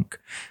bigger chunk,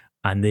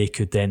 and they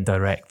could then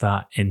direct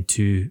that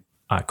into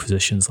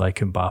acquisitions like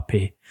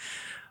Mbappe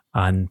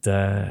and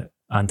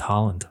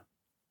Haaland.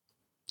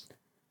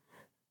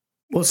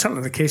 Well, it's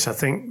certainly the case, I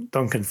think,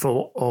 Duncan,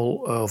 for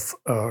all of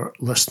our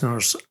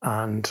listeners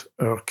and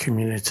our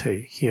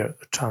community here at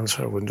the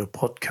Transfer Window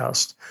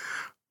podcast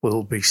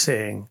will be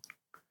saying,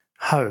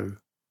 how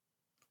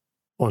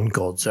on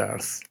God's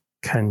earth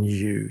can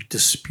you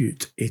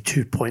dispute a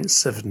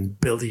 2.7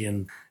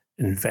 billion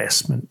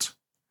investment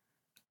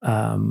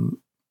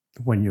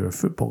when you're a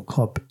football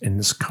club in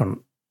this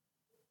current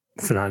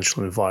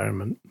financial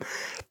environment,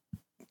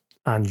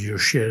 and your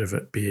share of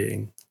it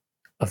being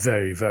a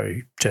very,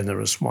 very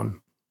generous one,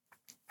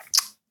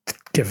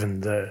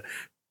 given the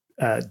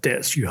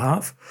debts you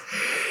have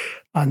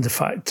and the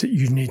fact that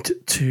you need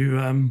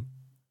to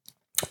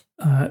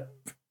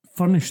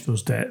furnish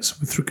those debts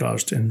with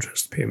regards to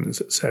interest payments,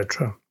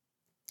 etc.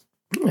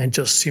 It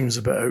just seems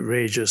a bit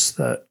outrageous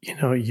that,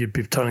 you'd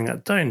be turning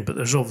that down, but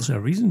there's obviously a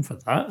reason for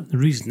that. And the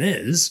reason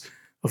is,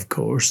 of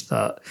course,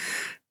 that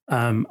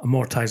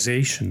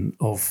amortization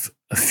of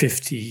a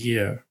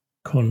 50-year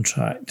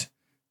contract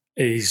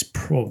is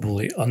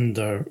probably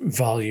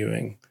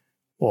undervaluing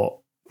what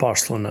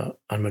Barcelona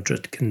and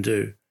Madrid can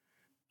do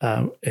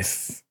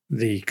if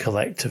the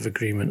collective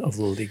agreement of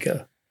La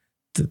Liga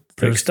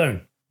breaks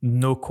down.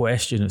 No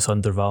question it's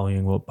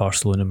undervaluing what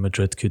Barcelona and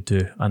Madrid could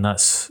do, and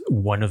that's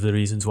one of the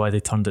reasons why they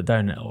turned it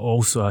down. It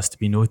also has to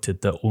be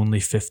noted that only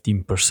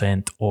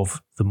 15%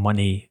 of the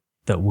money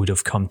that would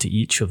have come to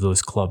each of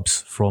those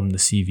clubs from the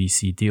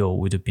CVC deal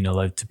would have been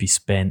allowed to be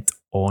spent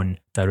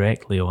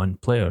directly on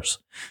players.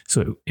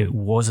 So it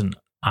wasn't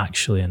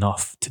actually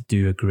enough to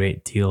do a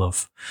great deal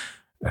of...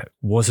 It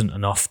wasn't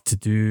enough to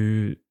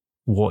do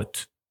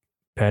what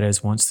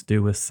Perez wants to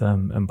do with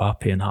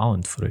Mbappe and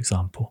Haaland, for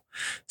example.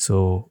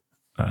 So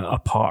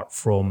apart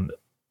from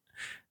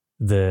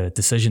the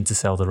decision to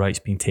sell the rights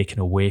being taken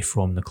away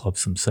from the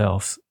clubs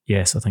themselves,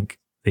 yes, I think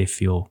they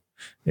feel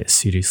it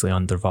seriously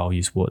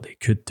undervalues what they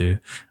could do.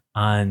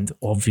 And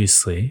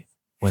obviously,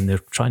 when they're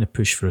trying to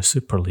push for a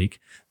Super League,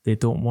 they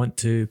don't want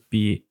to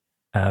be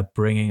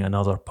bringing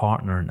another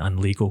partner and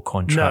legal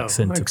contracts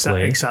into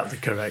play. Exactly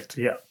correct,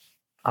 yeah.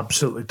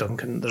 Absolutely,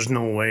 Duncan. There's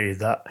no way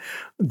that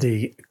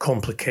the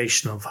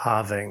complication of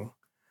having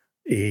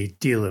a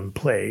deal in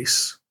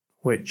place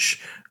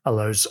which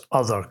allows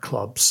other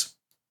clubs,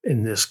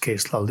 in this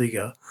case La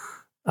Liga,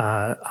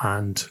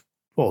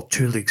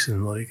 two leagues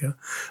in La Liga,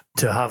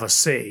 to have a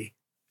say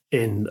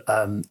in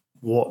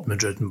what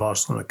Madrid and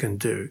Barcelona can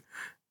do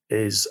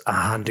is a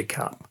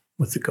handicap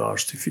with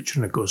regards to future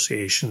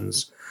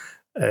negotiations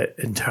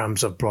in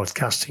terms of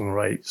broadcasting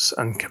rights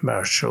and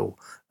commercial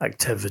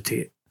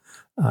activity.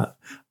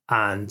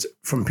 And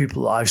from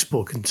people that I've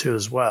spoken to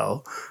as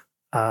well,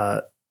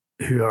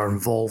 who are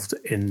involved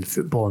in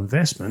football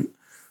investment,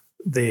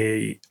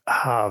 they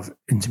have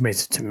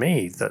intimated to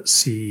me that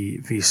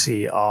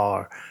CVC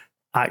are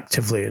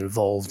actively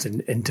involved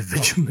in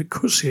individual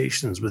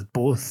negotiations with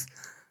both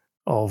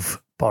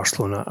of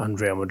Barcelona and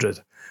Real Madrid,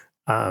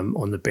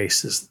 on the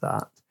basis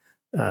that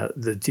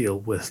the deal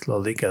with La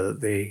Liga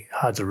that they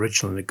had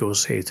originally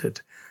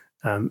negotiated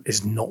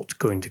is not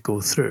going to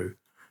go through,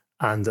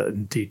 and that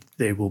indeed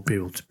they will be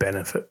able to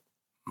benefit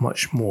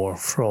much more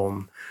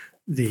from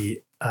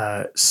the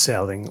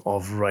selling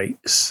of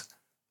rights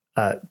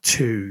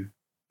to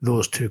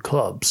those two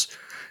clubs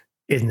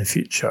in the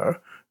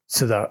future.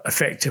 So that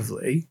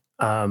effectively,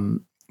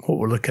 what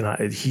we're looking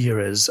at here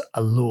is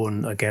a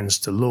loan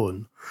against a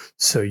loan.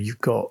 So you've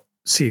got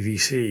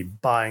CVC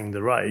buying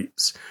the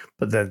rights,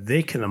 but then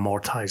they can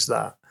amortize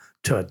that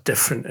to a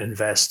different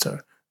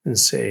investor and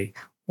say,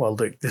 well,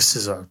 look, this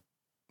is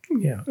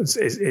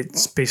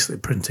it's basically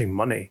printing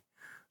money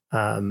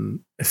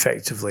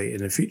effectively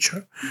in the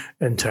future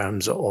in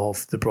terms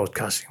of the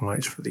broadcasting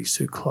rights for these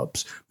two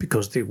clubs,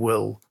 because they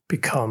will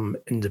become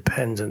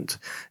independent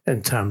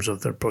in terms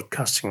of their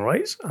broadcasting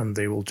rights, and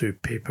they will do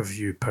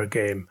pay-per-view per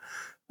game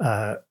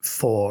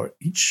for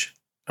each,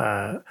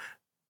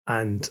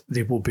 and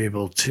they will be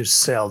able to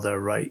sell their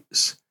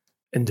rights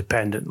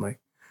independently.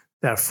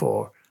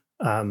 Therefore,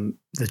 the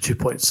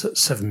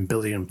 2.7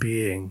 billion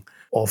being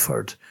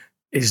offered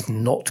is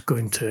not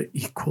going to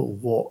equal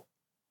what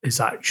is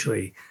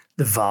actually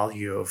the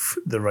value of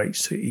the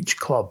rights to each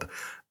club,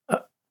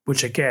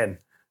 which again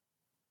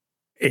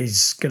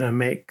is going to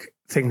make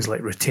things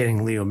like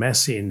retaining Leo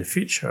Messi in the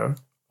future,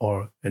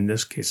 or in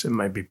this case it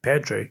might be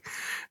Pedri,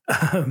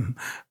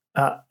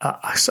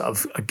 a sort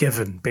of a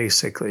given,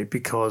 basically,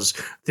 because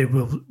they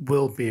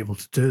will be able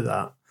to do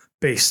that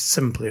based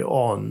simply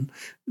on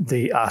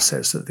the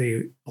assets that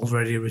they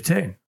already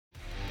retain.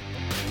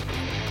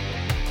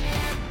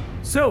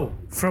 So,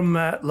 from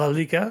La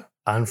Liga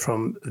and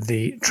from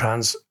the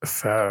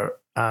transfer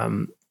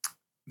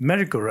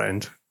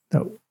merry-go-round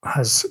that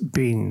has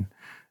been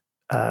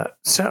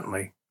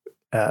certainly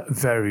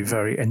very,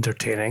 very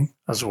entertaining,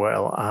 as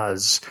well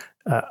as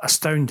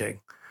astounding,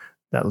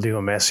 that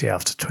Leo Messi,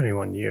 after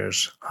 21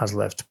 years, has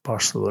left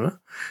Barcelona.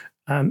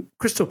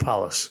 Crystal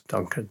Palace,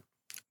 Duncan.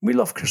 We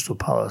love Crystal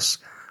Palace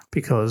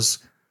because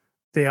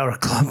they are a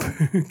club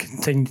who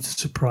continue to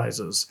surprise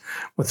us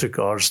with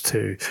regards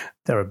to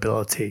their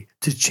ability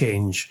to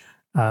change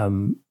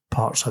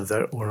parts of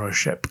their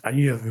ownership. And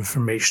you have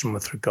information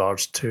with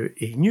regards to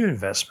a new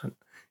investment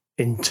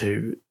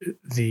into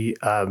the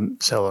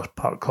Sellers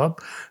Park Club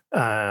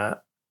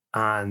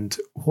and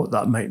what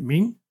that might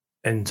mean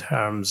in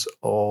terms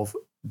of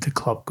the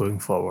club going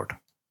forward.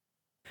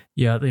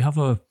 Yeah, they have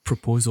a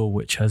proposal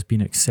which has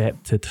been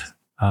accepted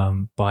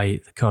by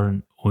the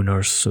current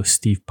owners, so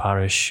Steve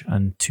Parish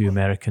and two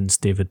Americans,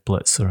 David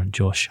Blitzer and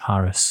Josh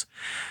Harris,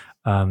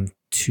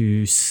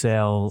 to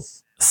sell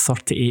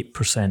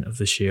 38% of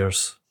the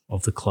shares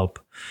of the club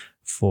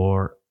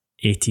for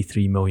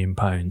 £83 million.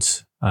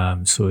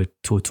 So a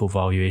total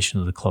valuation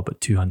of the club at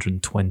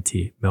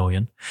 $220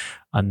 million.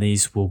 And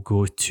these will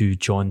go to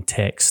John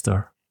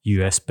Textor,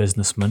 US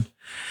businessman,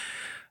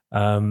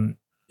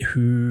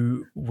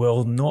 who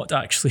will not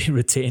actually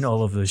retain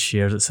all of those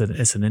shares.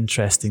 It's an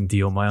interesting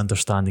deal. My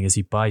understanding is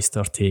he buys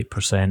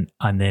 38%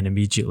 and then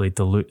immediately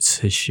dilutes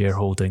his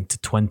shareholding to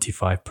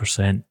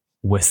 25%,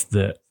 with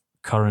the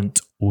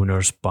current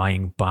owners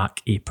buying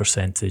back a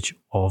percentage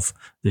of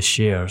the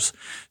shares.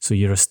 So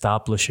you're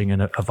establishing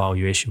a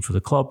valuation for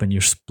the club and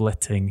you're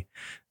splitting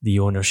the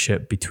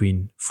ownership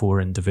between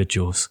four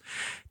individuals.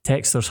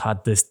 Textor's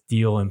had this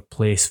deal in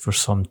place for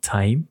some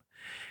time.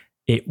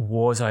 It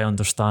was, I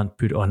understand,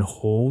 put on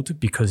hold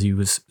because he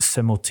was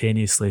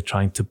simultaneously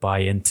trying to buy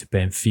into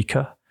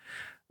Benfica,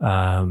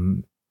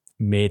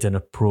 made an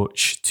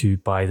approach to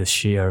buy the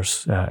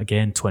shares,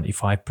 again,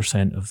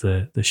 25% of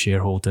the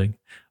shareholding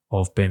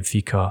of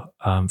Benfica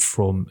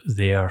from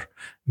their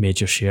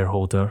major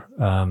shareholder,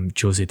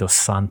 Jose dos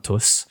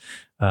Santos,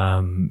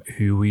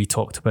 who we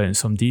talked about in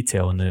some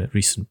detail in the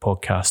recent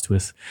podcast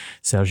with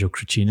Sergio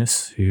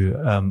Crachinas, who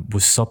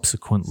was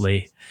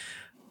subsequently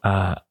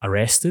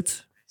arrested,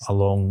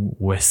 along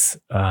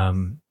with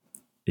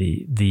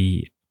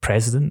the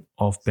president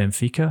of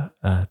Benfica,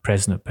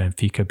 president of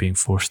Benfica being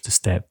forced to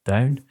step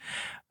down.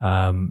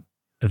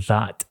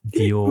 That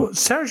deal...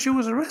 Sergio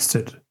was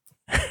arrested?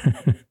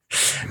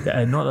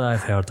 Not that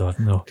I've heard of,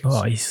 no.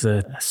 Oh, he's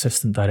the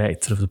assistant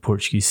director of the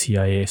Portuguese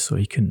CIA, so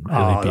he couldn't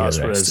really be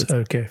arrested.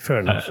 Okay,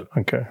 fair enough.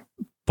 Okay.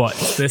 But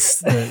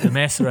the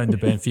mess around the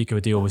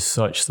Benfica deal was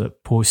such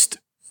that post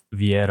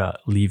Vieira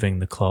leaving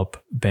the club,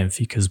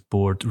 Benfica's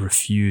board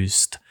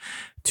refused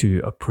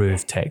to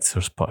approve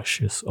Textor's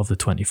purchase of the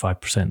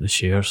 25% of the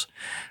shares.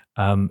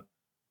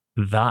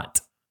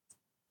 That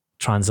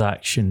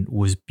transaction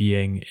was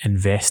being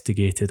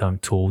investigated, I'm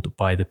told,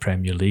 by the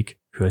Premier League,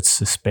 who had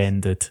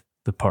suspended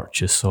the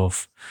purchase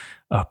of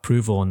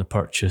approval on the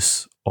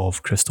purchase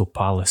of Crystal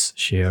Palace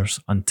shares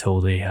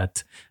until they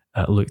had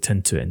looked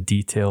into it in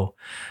detail.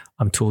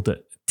 I'm told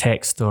that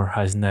Textor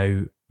has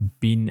now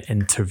been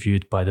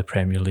interviewed by the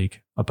Premier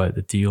League about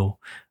the deal,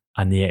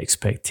 and the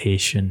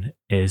expectation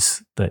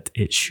is that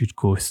it should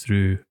go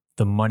through.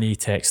 The money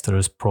Textor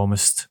has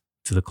promised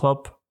to the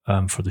club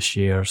for the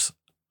shares,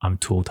 I'm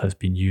told, has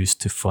been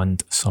used to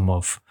fund some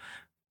of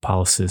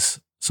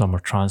Palace's summer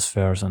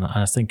transfers. And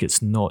I think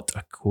it's not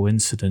a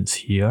coincidence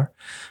here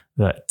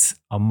that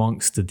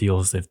amongst the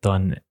deals they've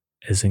done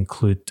has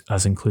included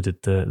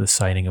the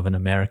signing of an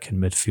American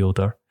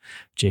midfielder,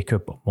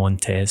 Jacob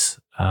Montes,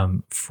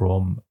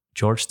 from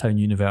Georgetown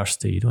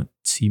University. You don't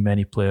see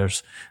many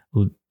players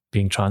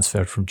being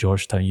transferred from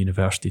Georgetown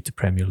University to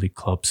Premier League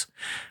clubs,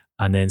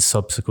 and then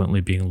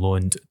subsequently being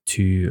loaned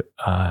to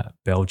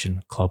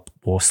Belgian club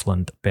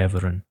Waasland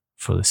Beveren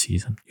for the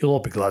season. You'll all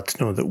be glad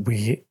to know that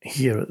we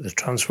here at the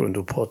Transfer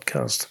Window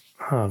podcast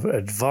have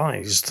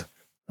advised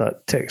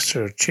that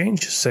Textor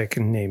change his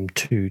second name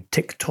to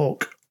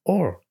TikTok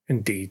or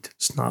indeed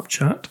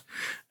Snapchat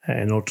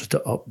in order to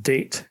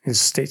update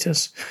his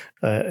status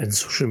in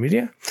social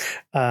media,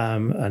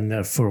 and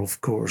therefore,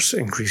 of course,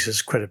 increase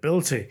his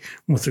credibility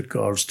with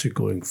regards to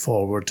going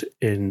forward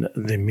in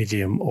the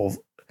medium of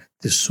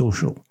the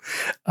social.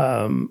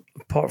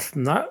 Apart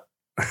from that,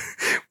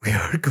 we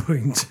are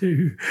going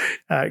to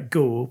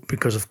go,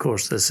 because of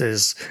course this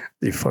is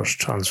the first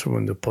Transfer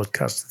Window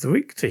podcast of the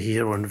week, to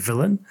hear on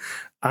Villain.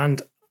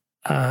 And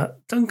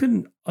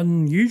Duncan,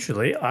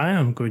 unusually, I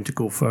am going to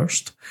go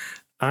first,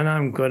 and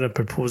I'm going to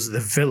propose the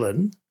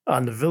villain.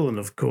 And the villain,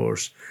 of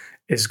course,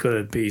 is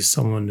going to be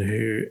someone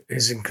who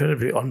is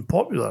incredibly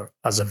unpopular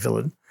as a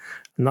villain.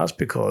 And that's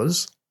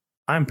because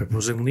I'm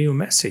proposing Leo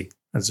Messi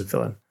as a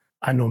villain.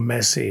 I know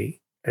Messi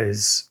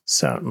is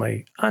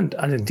certainly, and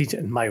indeed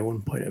in my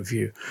own point of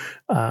view,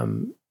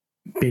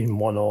 been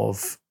one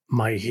of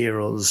my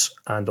heroes,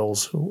 and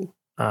also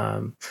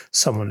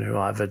someone who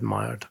I've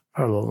admired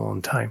for a long,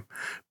 long time.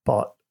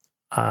 But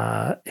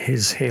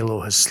his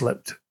halo has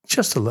slipped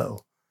just a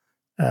little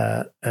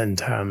in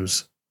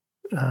terms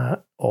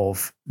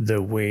of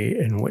the way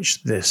in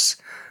which this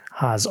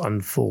has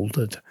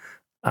unfolded.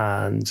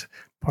 And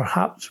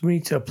perhaps we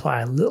need to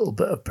apply a little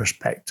bit of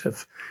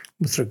perspective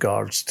with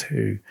regards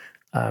to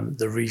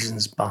the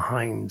reasons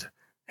behind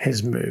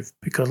his move.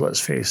 Because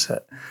let's face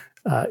it,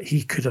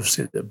 he could have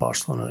stayed at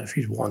Barcelona if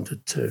he'd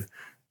wanted to,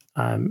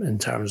 in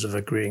terms of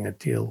agreeing a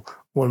deal,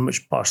 one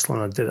which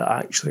Barcelona did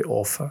actually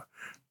offer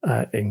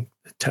in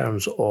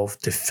terms of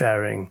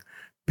deferring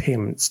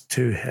payments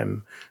to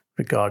him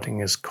regarding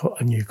his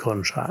a new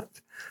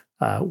contract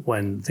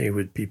when they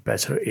would be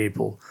better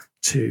able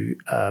to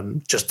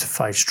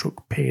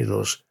pay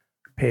those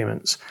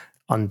payments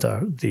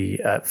under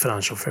the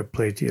financial fair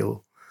play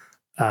deal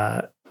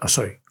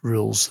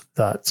rules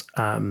that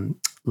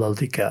La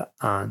Liga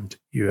and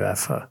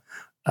UEFA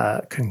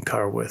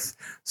concur with.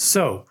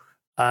 So,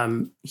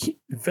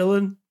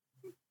 villain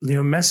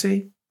Leo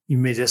Messi, you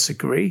may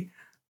disagree,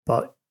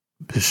 but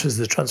this is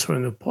the Transfer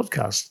Window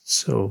podcast,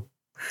 so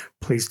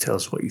please tell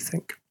us what you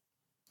think.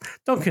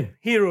 Duncan,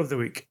 hero of the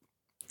week.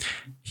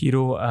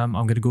 Hero, I'm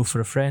going to go for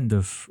a friend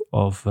of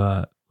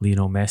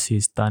Lionel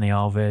Messi's, Dani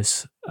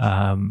Alves,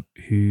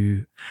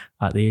 who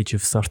at the age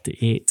of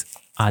 38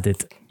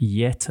 added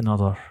yet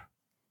another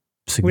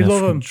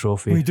significant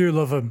trophy. We do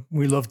love him.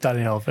 We love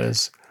Dani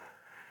Alves.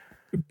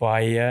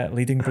 By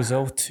leading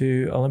Brazil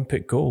to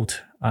Olympic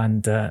gold,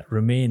 and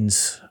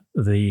remains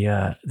the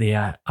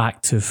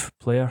active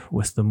player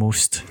with the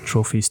most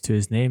trophies to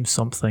his name,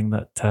 something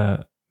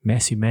that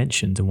Messi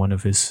mentioned in one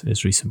of his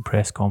recent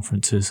press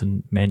conferences,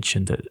 and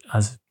mentioned it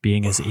as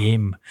being his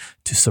aim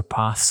to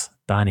surpass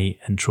Dani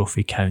in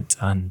trophy count.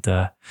 And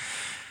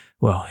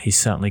he's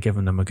certainly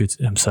given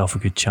himself a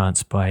good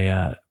chance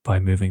by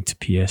moving to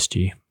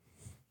PSG.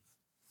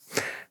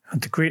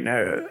 And a great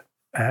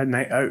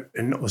night out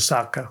in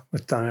Osaka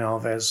with Dani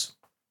Alves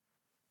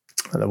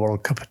at the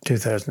World Cup in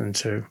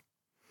 2002.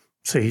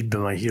 So he'd be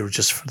my hero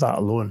just for that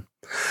alone.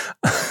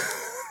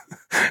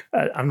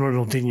 And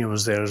Ronaldinho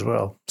was there as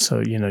well. So,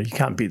 you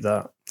can't beat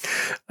that.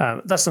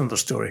 That's another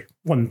story.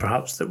 One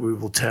perhaps that we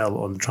will tell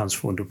on the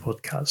Transfer Window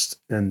podcast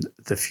in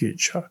the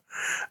future.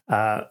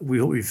 We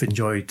hope you've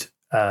enjoyed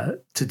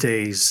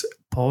today's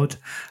pod.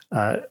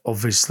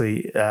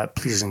 Obviously,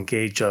 please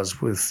engage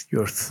us with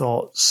your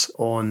thoughts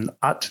on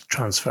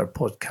 @Transfer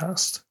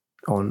Podcast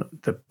on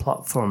the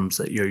platforms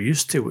that you're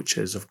used to, which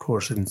is, of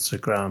course,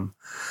 Instagram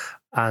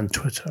and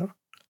Twitter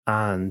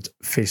and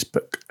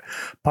Facebook.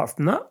 Apart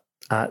from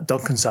that,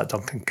 Duncan's at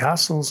Duncan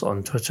Castles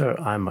on Twitter.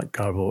 I'm at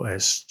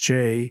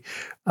GarboSJ.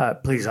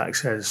 Please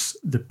access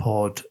the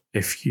pod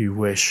if you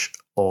wish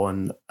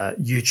on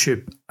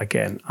YouTube,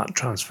 again,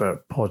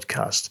 @Transfer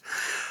Podcast.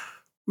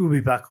 We'll be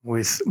back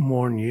with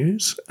more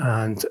news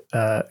and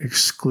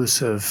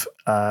exclusive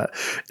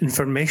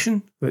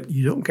information that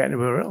you don't get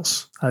anywhere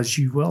else, as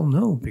you well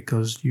know,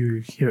 because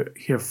you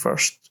hear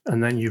first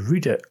and then you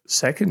read it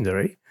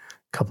secondary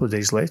a couple of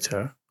days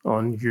later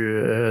on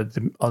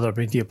the other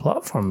media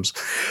platforms.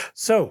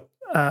 So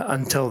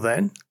until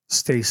then,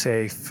 stay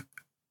safe,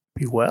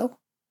 be well,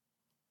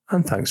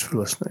 and thanks for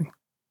listening.